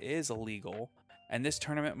Hypernova is illegal, and this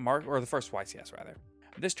tournament the first YCS rather.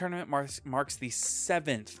 This tournament marks the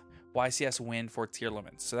 7th YCS win for Tier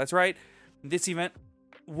Limits. So that's right. This event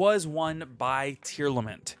was won by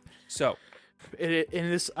Tearlament. So,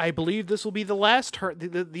 I believe this will be the last.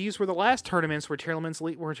 These were the last tournaments where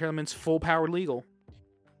Tearlament's full power legal.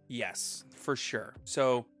 yes, for sure.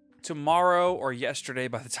 So tomorrow or yesterday,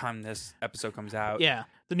 by the time this episode comes out, Yeah,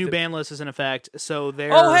 the new ban list is in effect. So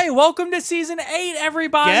they're. Oh, hey, welcome to season 8,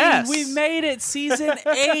 everybody. Yes. We've made it. Season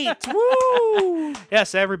 8. Woo!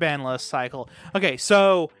 Yes, every ban list cycle. Okay,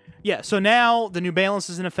 so so now the new ban list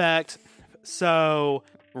is in effect. So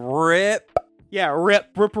Rip. yeah,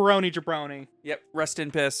 ripperoni jabroni. Yep, rest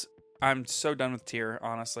in piss. I'm so done with tier,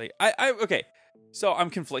 honestly. Okay, so I'm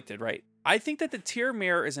conflicted, right? I think that the tier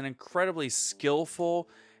mirror is an incredibly skillful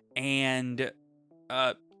and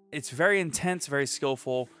it's very intense, very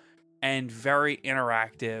skillful, and very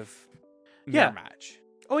interactive mirror match.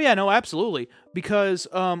 Oh yeah, no, absolutely. Because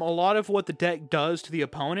a lot of what the deck does to the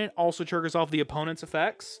opponent also triggers off the opponent's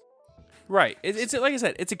effects. Right. It's like I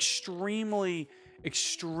said, it's extremely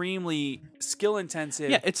skill intensive.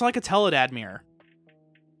 Yeah, it's like a Teledad mirror.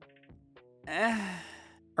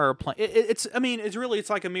 Or it's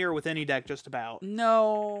like a mirror with any deck just about.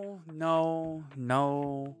 No.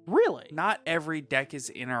 Really? Not every deck is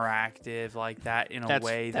interactive like that in a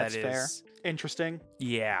way that's that fair. is Interesting.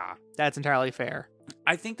 Yeah. That's entirely fair.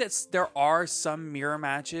 I think there are some mirror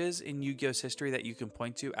matches in Yu-Gi-Oh's history that you can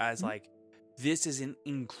point to as like, this is an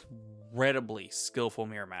incredibly skillful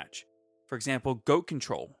mirror match. For example, Goat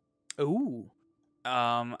Control. Ooh.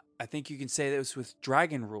 I think you can say this with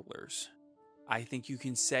Dragon Rulers. I think you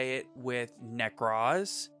can say it with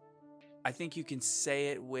Nekroz. I think you can say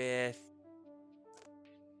it with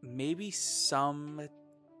maybe some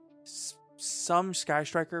Sky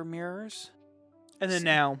Striker mirrors. And then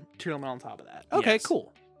now Tearlament on top of that. Okay, Yes.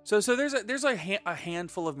 cool. So there's a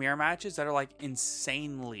handful of mirror matches that are like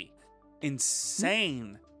insane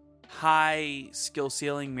high skill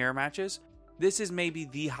ceiling mirror matches. This is maybe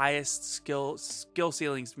the highest skill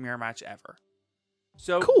ceiling mirror match ever.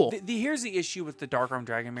 So cool. Here's the issue with the Dark-Armed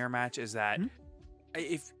Dragon mirror match is that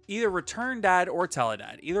if either Return Dad or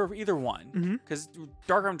Teledad, either one, because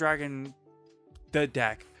Dark-Armed Dragon, the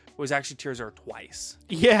deck, was actually Tier 0 twice.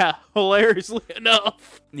 Yeah, hilariously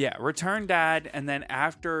enough. Yeah, Return Dad, and then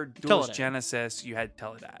after Duelist Teledad. Genesis, you had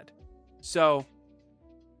Teledad. So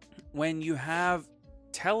when you have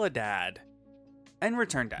Teledad and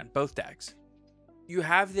Return Dad, both decks, you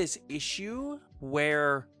have this issue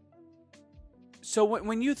where... So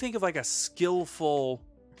when you think of like a skillful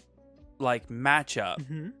like matchup,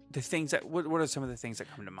 the things that what are some of the things that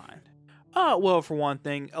come to mind? Well, for one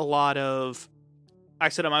thing, a lot of I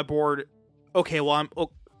set up my board. Okay, well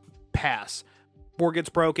pass. Board gets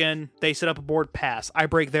broken. They set up a board. Pass. I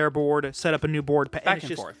break their board. Set up a new board. Back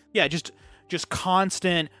and forth. Yeah, just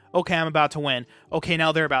constant. Okay, I'm about to win. Okay,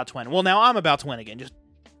 now they're about to win. Well, now I'm about to win again.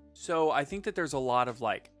 So I think that there's a lot of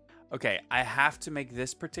like, okay, I have to make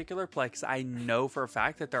this particular play because I know for a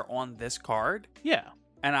fact that they're on this card. Yeah.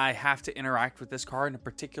 And I have to interact with this card in a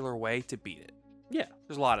particular way to beat it. Yeah.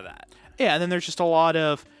 There's a lot of that. Yeah, and then there's just a lot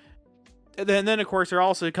of... Then of course, there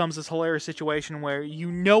also comes this hilarious situation where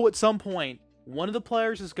at some point, one of the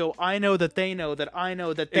players is I know that they know that I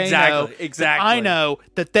know that they know. Exactly. I know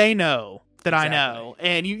that they know that I know.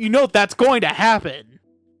 And you know that's going to happen.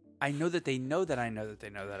 I know that they know that I know that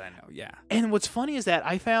they know that I know. Yeah. And what's funny is that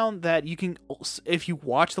I found that you can, if you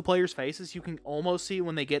watch the players' faces, you can almost see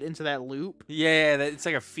when they get into that loop. Yeah, it's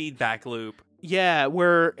like a feedback loop. Yeah,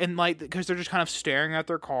 because they're just kind of staring at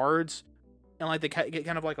their cards, and like they get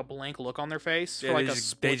kind of like a blank look on their face for like a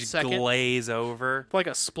split second. They just glaze over. For like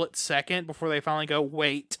a split second before they finally go,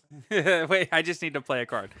 wait. Wait, I just need to play a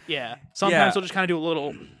card. Yeah. Sometimes they'll just kind of do a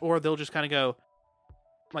little, or they'll just kind of go,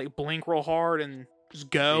 like blink real hard and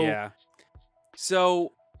just go. Yeah.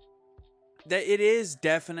 So that it is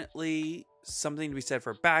definitely something to be said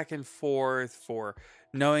for back and forth, for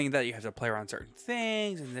knowing that you have to play around certain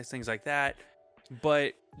things and things like that.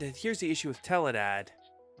 But here's the issue with Teledad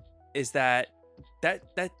is that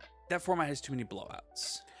format has too many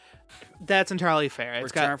blowouts. That's entirely fair.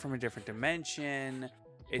 It's Return from a different dimension.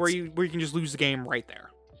 Where you can just lose the game right there.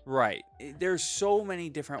 Right. There's so many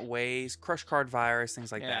different ways. Crush Card Virus,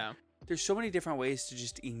 things like that. There's so many different ways to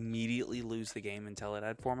just immediately lose the game in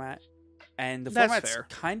Teledad format. And the format's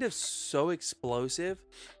kind of so explosive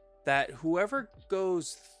that whoever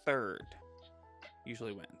goes third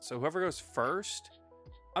usually wins. So whoever goes first,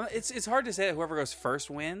 it's hard to say that whoever goes first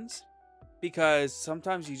wins, because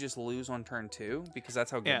sometimes you just lose on turn 2 because that's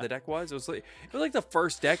how good the deck was. It was like the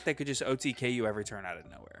first deck that could just OTK you every turn out of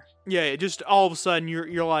nowhere. Yeah, just all of a sudden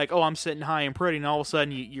you're like, oh, I'm sitting high and pretty, and all of a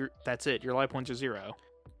sudden you're that's it. Your life points are 0.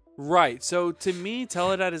 Right. So to me,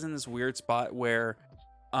 Teledad is in this weird spot where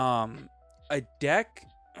a deck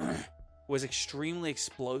was extremely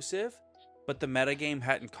explosive, but the metagame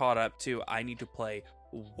hadn't caught up to I need to play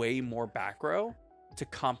way more back row to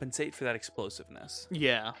compensate for that explosiveness.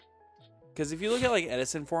 Yeah. Because if you look at like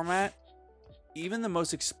Edison format, even the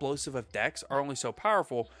most explosive of decks are only so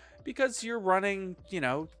powerful because you're running,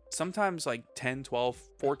 sometimes like 10, 12,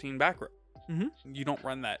 14 back row. Mm-hmm. You don't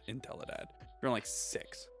run that in Teledad. You're on like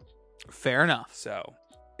 6. Fair enough. So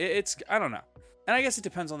it's I don't know. And I guess it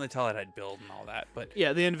depends on the Teledad build and all that. But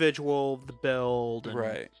Yeah, the individual, the build. And...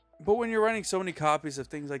 right. But when you're running so many copies of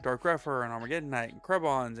things like Dark Refer and Armageddon Knight and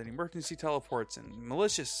Krebons and Emergency Teleports and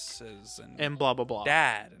Maliciouses And blah, blah, blah.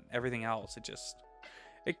 Dad and everything else,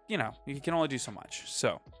 you can only do so much.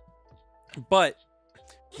 So, but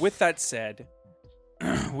with that said,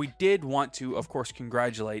 we did want to, of course,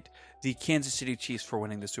 congratulate the Kansas City Chiefs for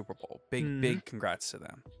winning the Super Bowl. Big congrats to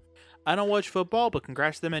them. I don't watch football, but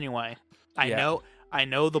congrats to them anyway. Yeah. I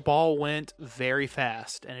know the ball went very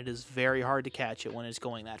fast, and it is very hard to catch it when it's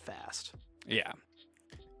going that fast. Yeah.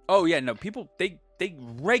 Oh yeah, no, people they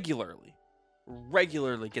regularly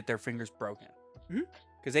get their fingers broken.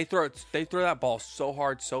 Because they throw that ball so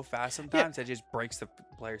hard, so fast sometimes that it just breaks the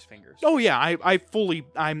player's fingers. Oh yeah, I fully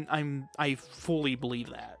believe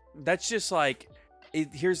that. That's just like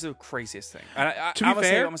here's the craziest thing. I'm To be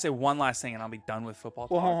fair, gonna say one last thing and I'll be done with football.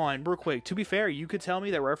 Well, talk. hold on, real quick. To be fair, you could tell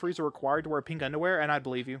me that referees are required to wear pink underwear, and I'd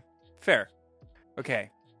believe you. Fair.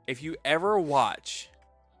 Okay. If you ever watch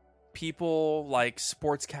people like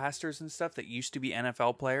sportscasters and stuff that used to be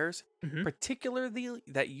NFL players, particularly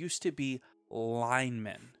that used to be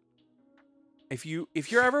linemen. If you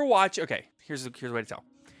ever watch, okay, here's the way to tell.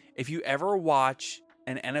 If you ever watch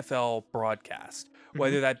an NFL broadcast,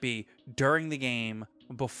 whether that be during the game,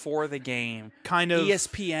 before the game, kind of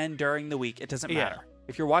ESPN during the week, it doesn't matter.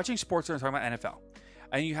 If you're watching sports or talking about NFL,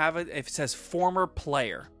 and you have if it says former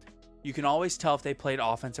player, you can always tell if they played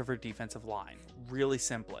offensive or defensive line. Really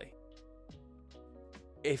simply.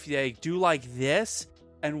 If they do like this,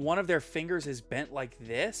 and one of their fingers is bent like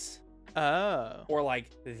this, or like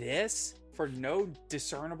this, for no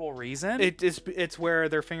discernible reason, it's where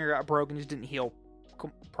their finger got broken, just didn't heal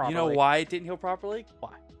properly. You know why it didn't heal properly?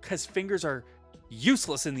 Why? Because fingers are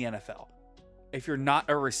useless in the NFL. If you're not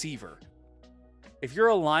a receiver, if you're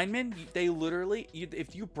a lineman, they literally,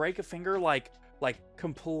 if you break a finger like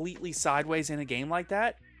completely sideways in a game like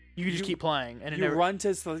that, you just keep playing, and you run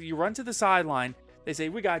to the sideline. They say,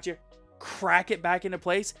 "We got you." Crack it back into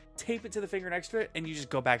place, tape it to the finger next to it, and you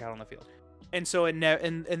just go back out on the field. And so and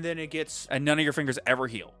then it gets, and none of your fingers ever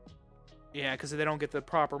heal. Yeah, because they don't get the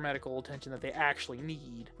proper medical attention that they actually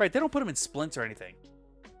need. Right, they don't put them in splints or anything.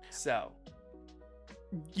 So,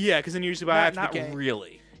 yeah, because then usually by after the game, not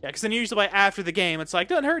really. Yeah, because then usually by after the game, it's like,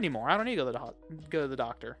 doesn't hurt anymore. I don't need to go to the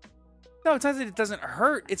doctor. No, it's not that it doesn't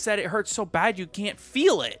hurt. It's that it hurts so bad you can't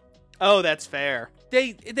feel it. Oh, that's fair.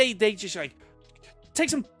 They just like take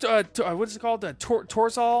some what is it called?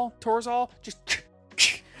 Torzol. Just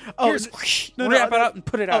wrap it up and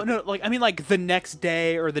put it out. Oh no, like the next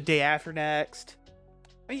day or the day after next.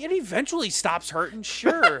 I mean, it eventually stops hurting,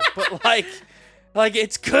 sure, but like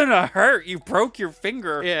it's gonna hurt. You broke your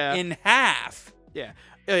finger in half. Yeah.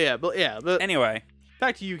 But anyway,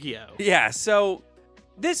 back to Yu-Gi-Oh. Yeah. So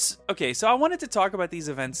I wanted to talk about these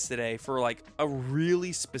events today for like a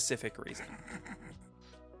really specific reason.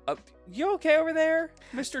 You okay over there,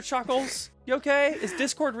 Mr. Chuckles? You okay? Is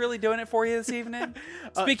Discord really doing it for you this evening?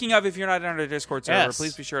 Speaking of, if you're not on our Discord server,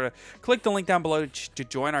 please be sure to click the link down below to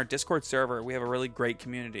join our Discord server. We have a really great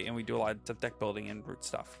community, and we do a lot of deck building and root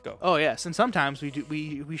stuff. Go. Oh yes, and sometimes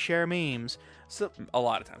we share memes. So a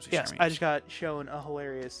lot of times we share memes. I just got shown a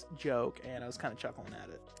hilarious joke, and I was kind of chuckling at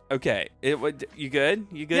it. Okay, you good?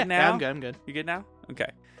 You good now? Yeah, I'm good. You good now?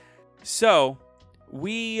 Okay. So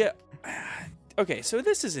so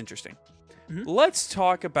this is interesting. Mm-hmm. Let's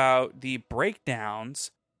talk about the breakdowns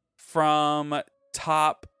from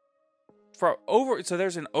top from over. So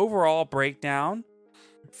there's an overall breakdown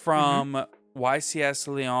from YCS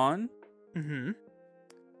Leon. Mm-hmm.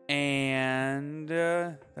 And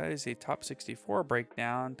that is a top 64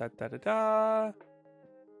 breakdown. I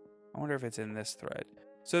wonder if it's in this thread.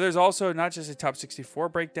 So there's also not just a top 64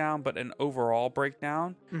 breakdown, but an overall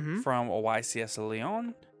breakdown from a YCS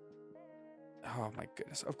Leon. Oh my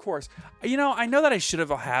goodness! Of course, I know that I should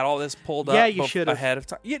have had all this pulled up. Yeah, you should have ahead of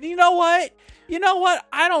time. You know what?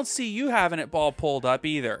 I don't see you having it all pulled up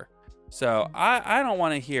either. So I don't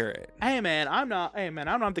want to hear it. I'm not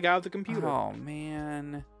the guy with the computer. Oh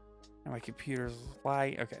man, my computer's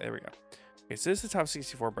lying. Okay, there we go. Okay, so this is the top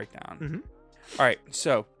 64 breakdown. All right,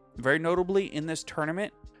 so very notably in this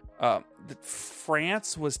tournament,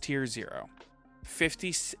 France was tier 0.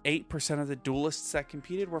 58% of the duelists that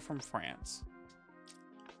competed were from France.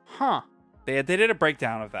 Huh. They did a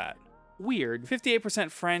breakdown of that. Weird.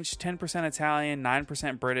 58% French, 10% Italian,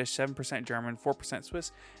 9% British, 7% German, 4%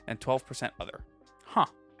 Swiss, and 12% other. Huh.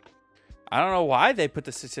 I don't know why they put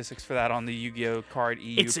the statistics for that on the Yu-Gi-Oh! Card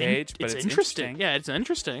EU page, but it's interesting. Yeah, it's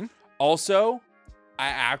interesting. Also, I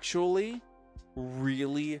actually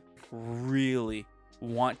really, really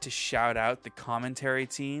want to shout out the commentary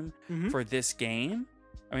team for this game.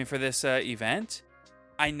 I mean, for this event.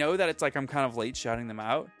 I know that it's like I'm kind of late shouting them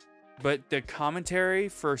out, but the commentary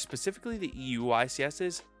for specifically the EU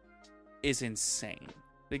YCSs is insane.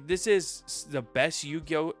 Like, this is the best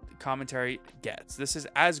Yu-Gi-Oh! Commentary gets. This is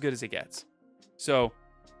as good as it gets. So,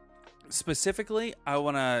 specifically, I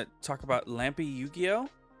want to talk about Lampy Yu-Gi-Oh!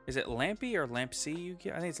 Is it Lampy or Lampsy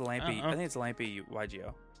Yu-Gi-Oh? I think it's Lampy. I think it's Lampy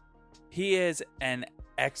YGO. He is an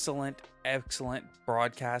excellent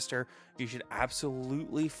broadcaster. You should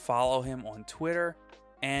absolutely follow him on Twitter.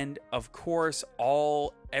 And of course,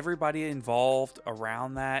 everybody involved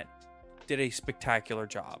around that did a spectacular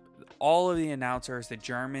job. All of the announcers, the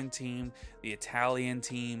German team, the Italian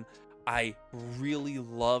team, I really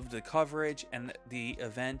loved the coverage, and the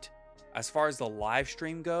event, as far as the live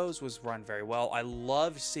stream goes, was run very well. I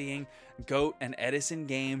loved seeing Goat and Edison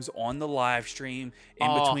games on the live stream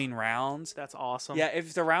in between rounds. That's awesome. Yeah,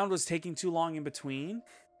 if the round was taking too long in between,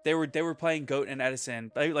 they were playing Goat and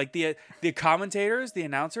Edison. Like the commentators, the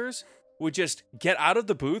announcers would just get out of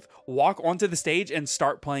the booth, walk onto the stage, and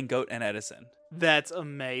start playing Goat and Edison. That's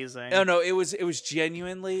amazing. No, it was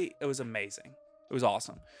genuinely, it was amazing. It was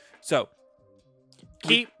awesome. So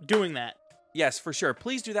keep doing that. Yes, for sure.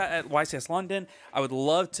 Please do that at YCS London. I would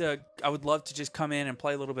love to just come in and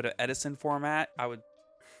play a little bit of Edison format. I would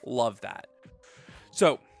love that.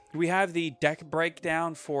 So we have the deck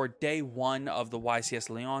breakdown for day 1 of the YCS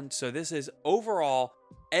Lyon. So this is overall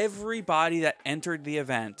everybody that entered the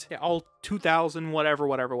event. Yeah, all 2,000, whatever.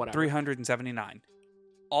 379.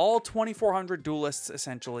 All 2,400 duelists,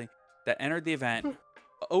 essentially, that entered the event.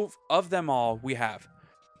 Of them all, we have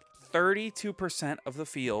 32% of the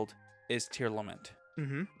field is tier limit.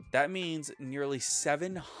 Mm-hmm. That means nearly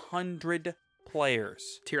 700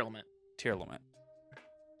 players. Tier limit.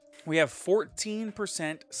 We have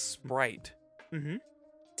 14% Sprite. Mm-hmm.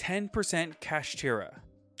 10% Kashtira.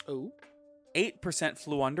 Oh. 8%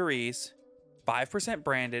 Flew Under Ease. 5%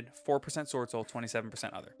 Branded. 4% Sword Soul.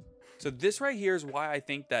 27% Other. So this right here is why I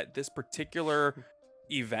think that this particular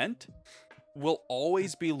event will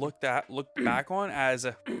always be looked back on as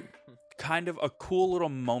a kind of a cool little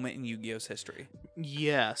moment in Yu-Gi-Oh's history.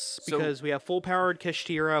 Yes, because we have full-powered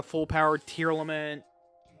Kashtira, full-powered tier limit,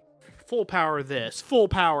 full power this, full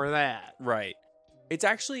power that. Right. It's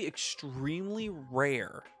actually extremely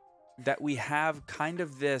rare that we have kind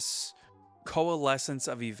of this coalescence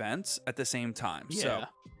of events at the same time. Yeah. So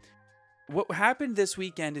what happened this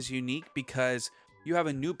weekend is unique because you have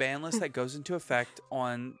a new ban list that goes into effect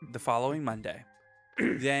on the following Monday.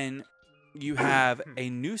 Then you have a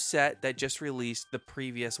new set that just released the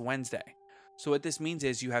previous Wednesday. So what this means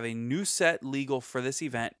is you have a new set legal for this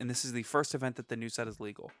event, and this is the first event that the new set is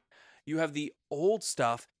legal. You have the old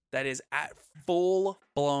stuff that is at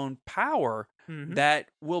full-blown power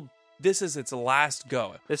that this is its last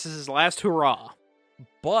go. This is his last hurrah.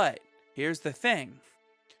 But here's the thing.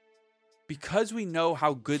 Because we know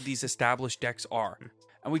how good these established decks are,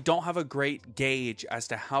 and we don't have a great gauge as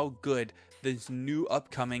to how good this new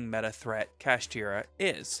upcoming meta threat, Kashtira,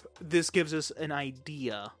 is. This gives us an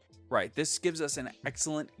idea. Right. This gives us an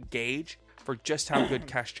excellent gauge for just how good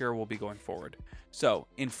Kashtira will be going forward. So,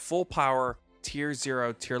 in full power, Tier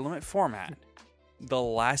 0, Tier Limit format, the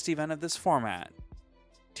last event of this format,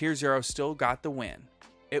 Tier 0 still got the win.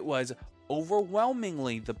 It was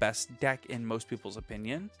overwhelmingly the best deck in most people's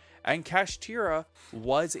opinion, and Kashtira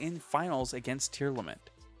was in finals against Tier Limit,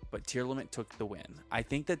 but Tier Limit took the win. I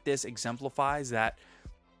think that this exemplifies that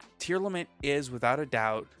Tier Limit is, without a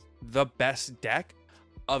doubt, the best deck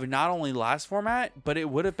of not only last format, but it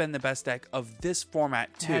would have been the best deck of this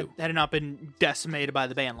format too. Had it not been decimated by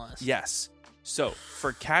the ban list. Yes. So,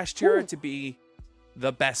 for Kashtira to be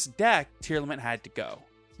the best deck, Tier Limit had to go.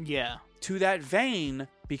 Yeah. To that vein,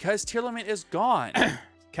 because Tier Limit is gone,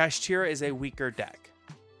 Kashtira is a weaker deck.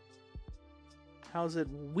 How's it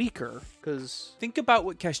weaker? Because think about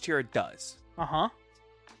what Kashtira does.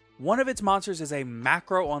 One of its monsters is a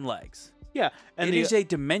macro on legs. Yeah. And it is a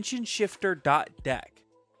dimension shifter deck.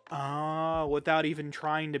 Without even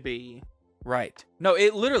trying to be. Right. No,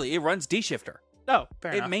 it runs D-Shifter. Oh,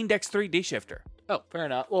 fair enough. It main decks 3 D-Shifter. Oh, fair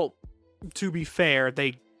enough. Well, to be fair,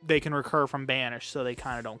 they can recur from banish, so they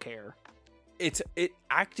kind of don't care. It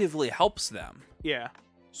actively helps them. Yeah.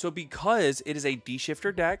 So because it is a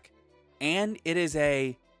D-shifter deck, and it is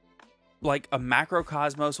a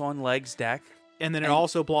Macrocosmos on legs deck, And then it And-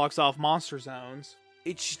 also blocks off monster zones.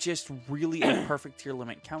 it's just really a perfect tier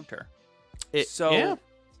limit counter. So yeah.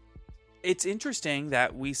 it's interesting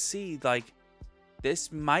that we see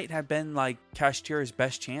this might have been Kashtira's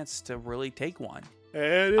best chance to really take one.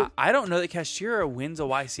 I don't know that Kashtira wins a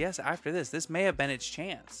YCS after this. This may have been its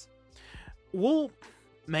chance. Well,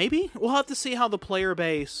 maybe. We'll have to see how the player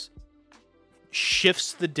base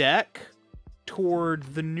shifts the deck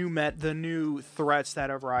toward the new threats that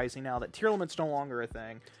are rising now that tier limit's no longer a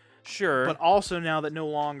thing. Sure. But also now that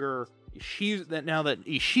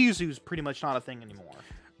Ishizu's pretty much not a thing anymore.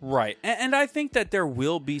 Right. And I think that there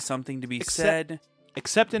will be something to be said.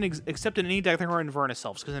 Except in any deck that are Inverness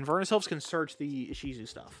Elves, because Inverness Elves can search the Ishizu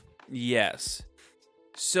stuff. Yes.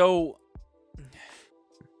 So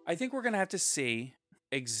I think we're going to have to see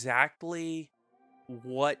exactly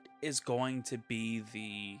what is going to be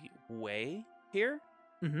the way here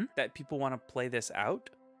that people want to play this out.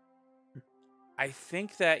 I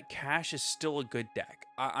think that Cash is still a good deck.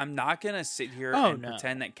 I'm not going to sit here and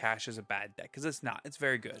pretend that Cash is a bad deck, because it's not. It's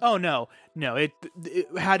very good. Oh, no.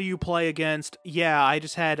 How do you play against, I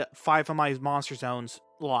just had 5 of my monster zones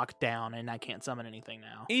locked down, and I can't summon anything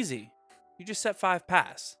now. Easy. You just set 5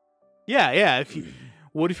 pass. Yeah.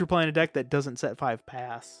 What if you're playing a deck that doesn't set 5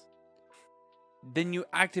 pass? Then you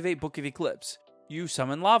activate Book of Eclipse. You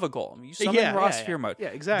summon Lava Golem. You summon Raw Sphere Mode. Yeah,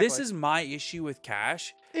 exactly. This is my issue with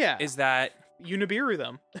Cash. Yeah. Is that... You Nibiru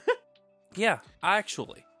them. Yeah,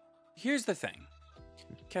 actually. Here's the thing.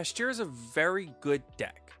 Kashtira is a very good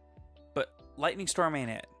deck, but Lightning Storm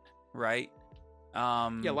ain't it, right?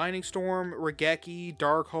 Lightning Storm, Regeki,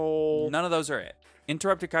 Darkhole. None of those are it.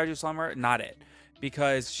 Interrupted Kaiju Slumber, not it.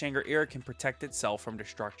 Because Shangri-Ira can protect itself from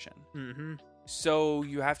destruction. Mm-hmm. So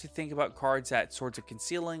you have to think about cards at Swords of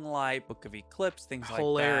Concealing Light, Book of Eclipse, things like that.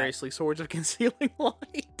 Hilariously, Swords of Concealing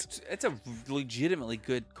Light. It's a legitimately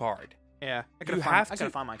good card. Yeah, I You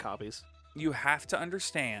gotta find my copies. You have to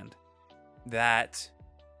understand that...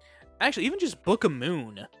 Actually, even just Book of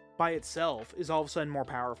Moon by itself is all of a sudden more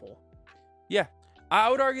powerful. Yeah. I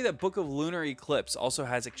would argue that Book of Lunar Eclipse also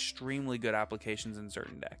has extremely good applications in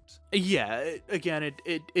certain decks. Yeah,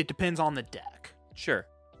 it depends on the deck. Sure.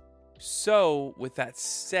 So, with that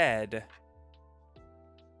said,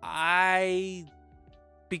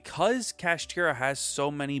 because Kashtira has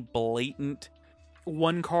so many blatant...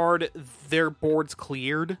 One card, their board's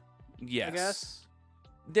cleared. Yes. I guess.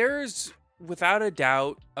 There's, without a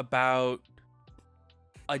doubt, about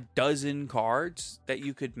a dozen cards that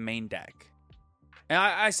you could main deck. And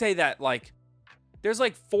I say that, there's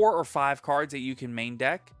 4 or 5 cards that you can main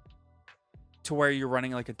deck to where you're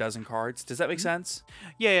running a dozen cards. Does that make sense?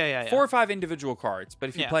 Yeah. 4 or 5 individual cards, but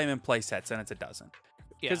if you play them in play sets, then it's a dozen.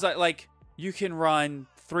 Because, you can run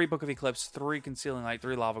 3 Book of Eclipse, 3 Concealing Light,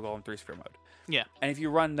 3 Lava Golem, 3 Sphere Mode. Yeah. And if you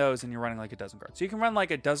run those, then you're running a dozen cards. So you can run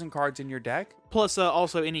a dozen cards in your deck. Plus,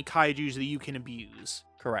 also any kaijus that you can abuse.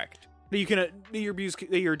 Correct. That you can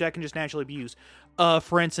that your deck can just naturally abuse.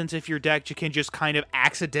 For instance, if your deck can just kind of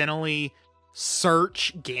accidentally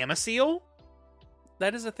search Gamma Seal.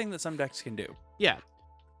 That is a thing that some decks can do. Yeah.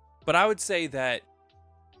 But I would say that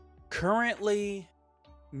currently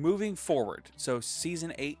moving forward, so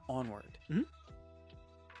season 8 onward,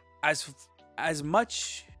 as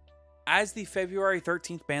much as the February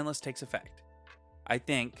 13th ban list takes effect, I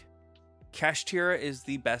think Kashtira is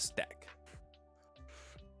the best deck.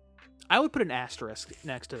 I would put an asterisk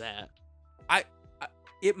next to that.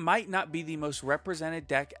 It might not be the most represented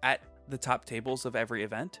deck at the top tables of every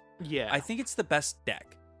event. Yeah. I think it's the best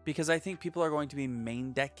deck because I think people are going to be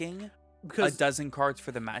main decking a Because dozen cards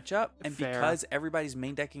for the matchup. And Fair. because everybody's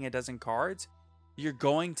main decking a dozen cards, you're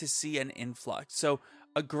going to see an influx. So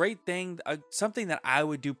a great thing, something that I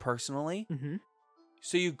would do personally.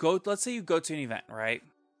 So let's say you go to an event, right?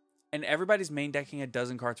 And everybody's main decking a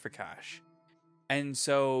dozen cards for cash. And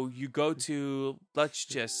so you go to, let's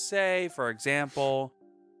just say, for example,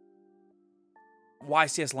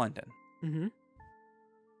 YCS London.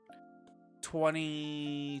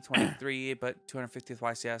 2023, but 250th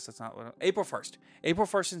YCS, that's not what... April 1st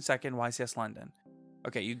and 2nd, YCS London.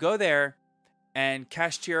 Okay, you go there, and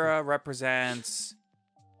Kashtira represents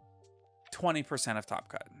 20% of Top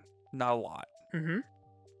Cut. Not a lot.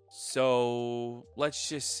 So, let's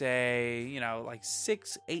just say,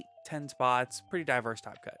 6, 8, 10 spots, pretty diverse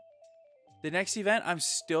Top Cut. The next event, I'm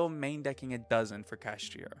still main decking a dozen for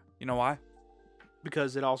Kashtira. You know why?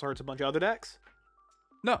 because it also hurts a bunch of other decks.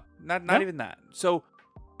 No, not even that. So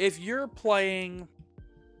if you're playing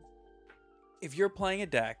a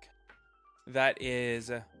deck that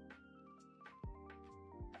is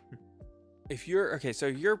if you're okay, so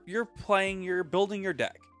you're building your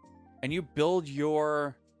deck, and you build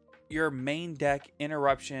your main deck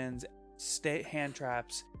interruptions, hand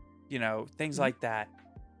traps, things like that.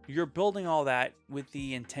 You're building all that with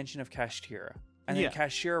the intention of Kashtira, and then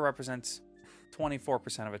Kashtira represents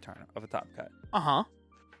 24% of a top cut.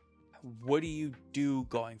 What do you do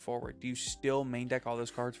going forward? Do you still main deck all those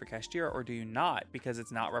cards for Kashtira, or do you not, because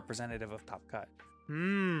it's not representative of top cut?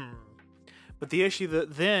 But the issue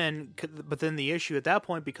then the issue at that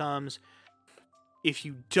point becomes, if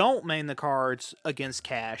you don't main the cards against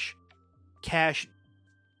Cash kicks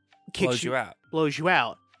Blows you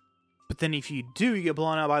out. But then if you do, you get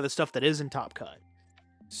blown out by the stuff that is in top cut.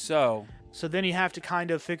 So then you have to kind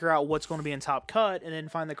of figure out what's going to be in top cut, and then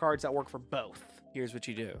find the cards that work for both. Here's what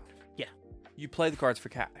you do. Yeah. You play the cards for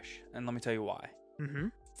Cash, and let me tell you why.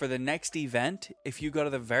 For the next event, if you go to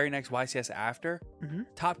the very next YCS after,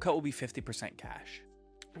 top cut will be 50% Cash.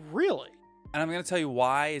 Really? And I'm going to tell you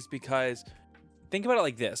why is because, think about it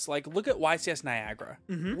like this. Like, look at YCS Niagara.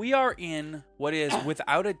 We are in what is,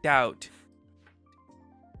 without a doubt,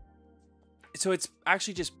 so it's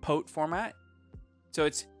actually just POT format. So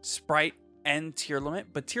it's Sprite and Tier Limit,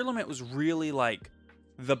 but Tier Limit was really like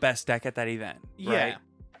the best deck at that event. Yeah. Right?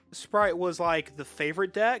 Sprite was like the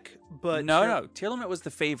favorite deck, but no, Tier Limit was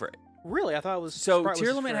the favorite. Really, I thought it was. So Sprite Tier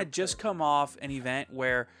was Limit had just come off an event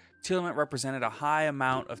where Tier Limit represented a high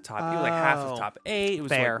amount of top, like half of top 8. It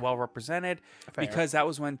was like well represented because that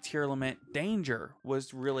was when Tier Limit Danger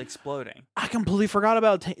was really exploding. I completely forgot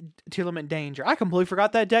about Tier Limit Danger. I completely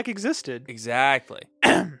forgot that deck existed. Exactly.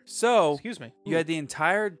 So excuse me, you had the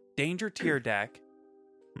entire Danger tier deck,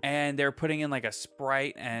 and they were putting in like a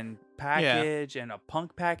Sprite and package and a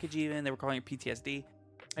Punk package. Even they were calling it PTSD,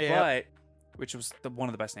 but which was one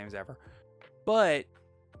of the best names ever. But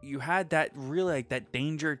you had that really like that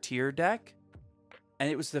Danger tier deck,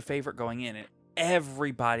 and it was the favorite going in, and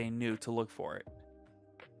everybody knew to look for it.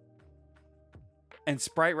 And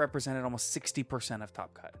Sprite represented almost 60% of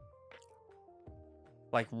top cut,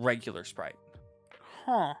 like regular Sprite.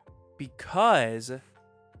 Because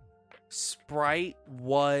Sprite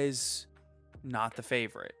was not the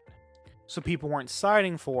favorite. So people weren't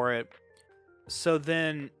siding for it. So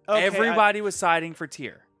then everybody was siding for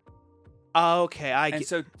Tier. Okay,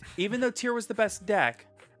 so even though Tier was the best deck,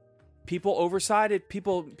 people oversided.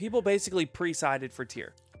 People basically pre-sided for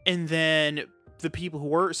Tier. And then some of the people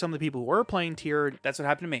who were playing Tier, that's what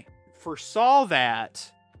happened to me, foresaw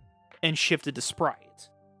that and shifted to Sprite.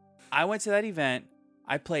 I went to that event.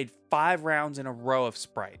 I played 5 rounds in a row of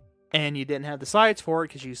Sprite. And you didn't have the sides for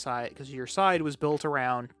it because your side was built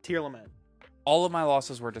around Tier Limit. All of my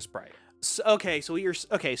losses were to Sprite. So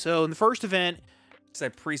in the first event, so I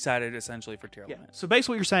pre-sided essentially for Tier Limit. So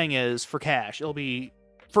basically what you're saying is, for Cash, it'll be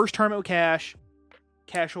first tournament with Cash.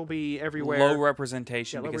 Cash will be everywhere. Low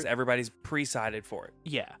representation because everybody's pre-sided for it.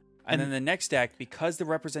 Yeah. And then the next deck, because the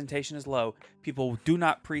representation is low, people do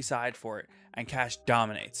not pre-side for it, and Cash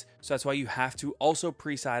dominates. So that's why you have to also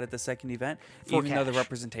pre-side at the second event, even though the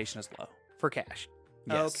representation is low. For Cash.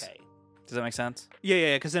 Yes. Okay. Does that make sense?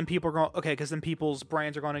 Yeah. Because then people are going. Okay. Because then people's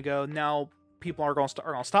brains are going to go. Now people are going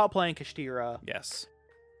to stop playing Kashtira. Yes.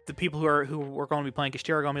 The people who are going to be playing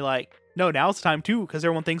Kashtira are going to be like, no, now it's time too, because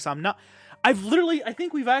everyone thinks I'm not. I think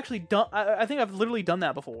I've literally done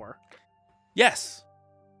that before. Yes.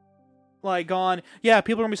 Like gone, yeah,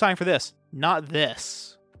 people are going to be signing for this, not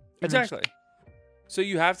this. Exactly. So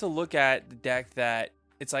you have to look at the deck that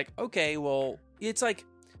it's like, okay, well, it's like,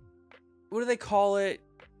 what do they call it?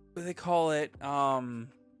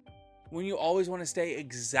 When you always want to stay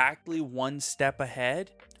exactly one step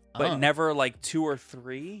ahead, but never like 2 or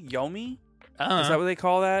 3. Yomi? Is that what they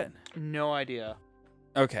call that? No idea.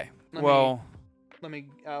 Okay. Let me.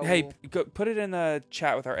 Hey, go put it in the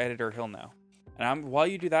chat with our editor. He'll know. And while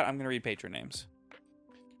you do that, I'm going to read patron names.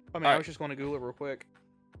 I was just going to Google it real quick.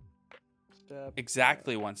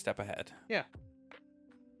 Exactly one step ahead. Yeah.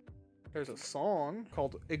 There's a song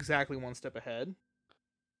called Exactly One Step Ahead.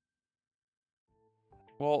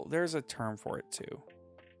 Well, there's a term for it too.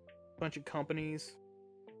 Bunch of companies.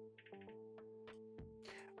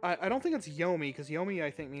 I don't think it's Yomi, because Yomi I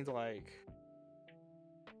think means like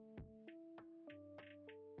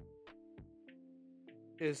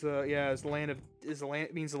means the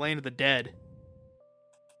land of the dead.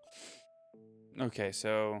 Okay,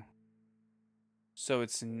 so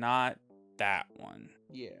it's not that one.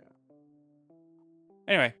 Yeah.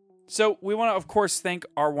 Anyway, so we want to, of course, thank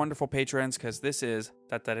our wonderful patrons, because this is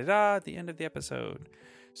the end of the episode.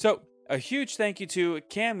 So a huge thank you to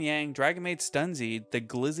Cam Yang, Dragonmaid Stunzy, the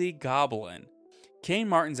Glizzy Goblin, Kane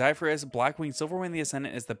Martin Zyphorus, Blackwing Silverwing the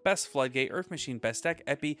Ascendant is the best Floodgate, Earth Machine best deck,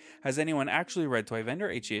 Epi. Has anyone actually read Toy Vendor,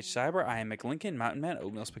 HEH Cyber, I am McLincoln, Mountain Man,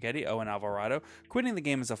 Oatmeal Spaghetti, Owen Alvarado. Quitting the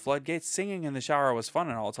game as a Floodgate, singing in the shower was fun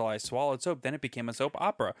and all till I swallowed soap, then it became a soap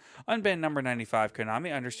opera. Unbanned number 95,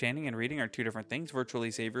 Konami, understanding and reading are two different things.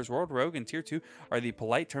 Virtually Saviors World, Rogue, and Tier 2 are the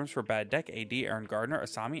polite terms for bad deck. AD, Aaron Gardner,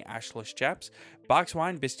 Asami, Ashless Chaps. Box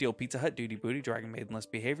Wine, Bestial Pizza Hut, Duty Booty, Dragon Maidenless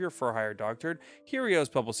Behavior, Fur Hire Dog Turd.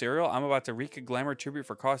 Herios Bubble Cereal, I'm about to wreak a glamour tribute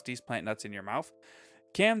for Cost Plant nuts in your mouth.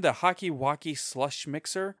 Cam the Hockey Walkie Slush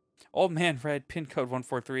Mixer, Old Man Red, Pin Code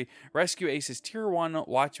 143, Rescue Aces Tier 1,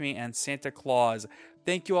 Watch Me, and Santa Claus.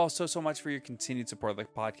 Thank you all so much for your continued support of the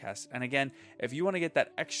podcast. And again, if you want to get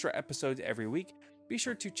that extra episodes every week, be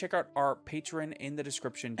sure to check out our Patreon in the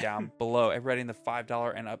description down below. Everybody in the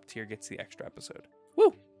 $5 and up tier gets the extra episode.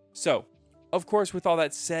 Woo! So, of course, with all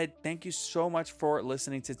that said, thank you so much for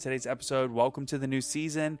listening to today's episode. Welcome to the new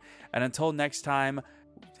season. And until next time,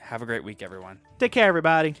 have a great week, everyone. Take care,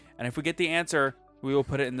 everybody. And if we get the answer, we will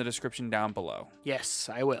put it in the description down below. Yes,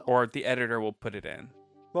 I will. Or the editor will put it in.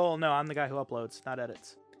 Well, no, I'm the guy who uploads, not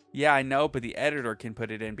edits. Yeah, I know, but the editor can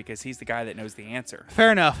put it in because he's the guy that knows the answer.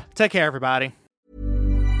 Fair enough. Take care, everybody.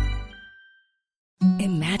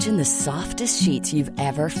 Imagine the softest sheets you've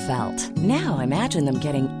ever felt. Now imagine them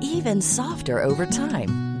getting even softer over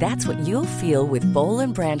time. That's what you'll feel with Boll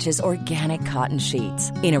 & Branch's organic cotton sheets.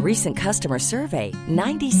 In a recent customer survey,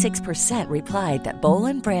 96% replied that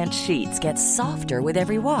Boll & Branch sheets get softer with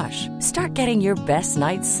every wash. Start getting your best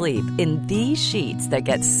night's sleep in these sheets that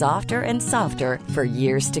get softer and softer for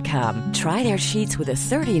years to come. Try their sheets with a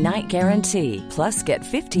 30-night guarantee. Plus, get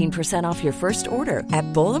 15% off your first order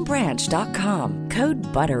at bollandbranch.com. Code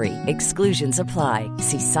BUTTERY. Exclusions apply.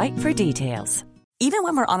 See site for details. Even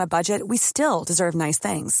when we're on a budget, we still deserve nice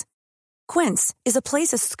things. Quince is a place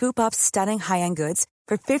to scoop up stunning high-end goods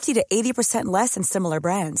for 50 to 80% less than similar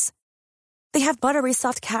brands. They have buttery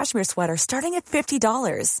soft cashmere sweaters starting at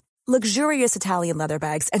 $50, luxurious Italian leather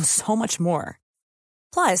bags, and so much more.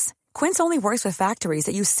 Plus, Quince only works with factories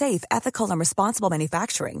that use safe, ethical, and responsible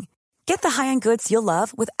manufacturing. Get the high-end goods you'll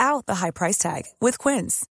love without the high price tag with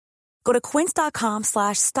Quince. Go to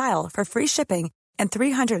quince.com/style for free shipping and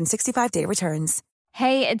 365-day returns.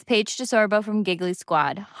 Hey, it's Paige DeSorbo from Giggly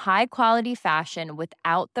Squad. High quality fashion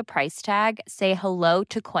without the price tag. Say hello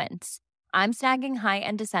to Quince. I'm snagging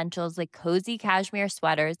high-end essentials like cozy cashmere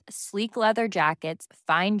sweaters, sleek leather jackets,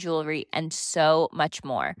 fine jewelry, and so much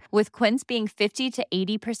more. With Quince being 50 to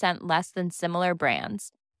 80% less than similar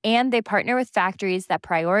brands. And they partner with factories that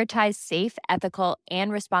prioritize safe, ethical,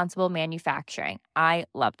 and responsible manufacturing. I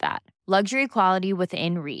love that. Luxury quality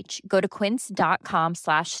within reach. Go to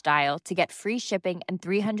quince.com/style to get free shipping and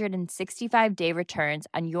 365-day returns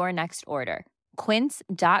on your next order.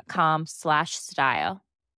 Quince.com/style.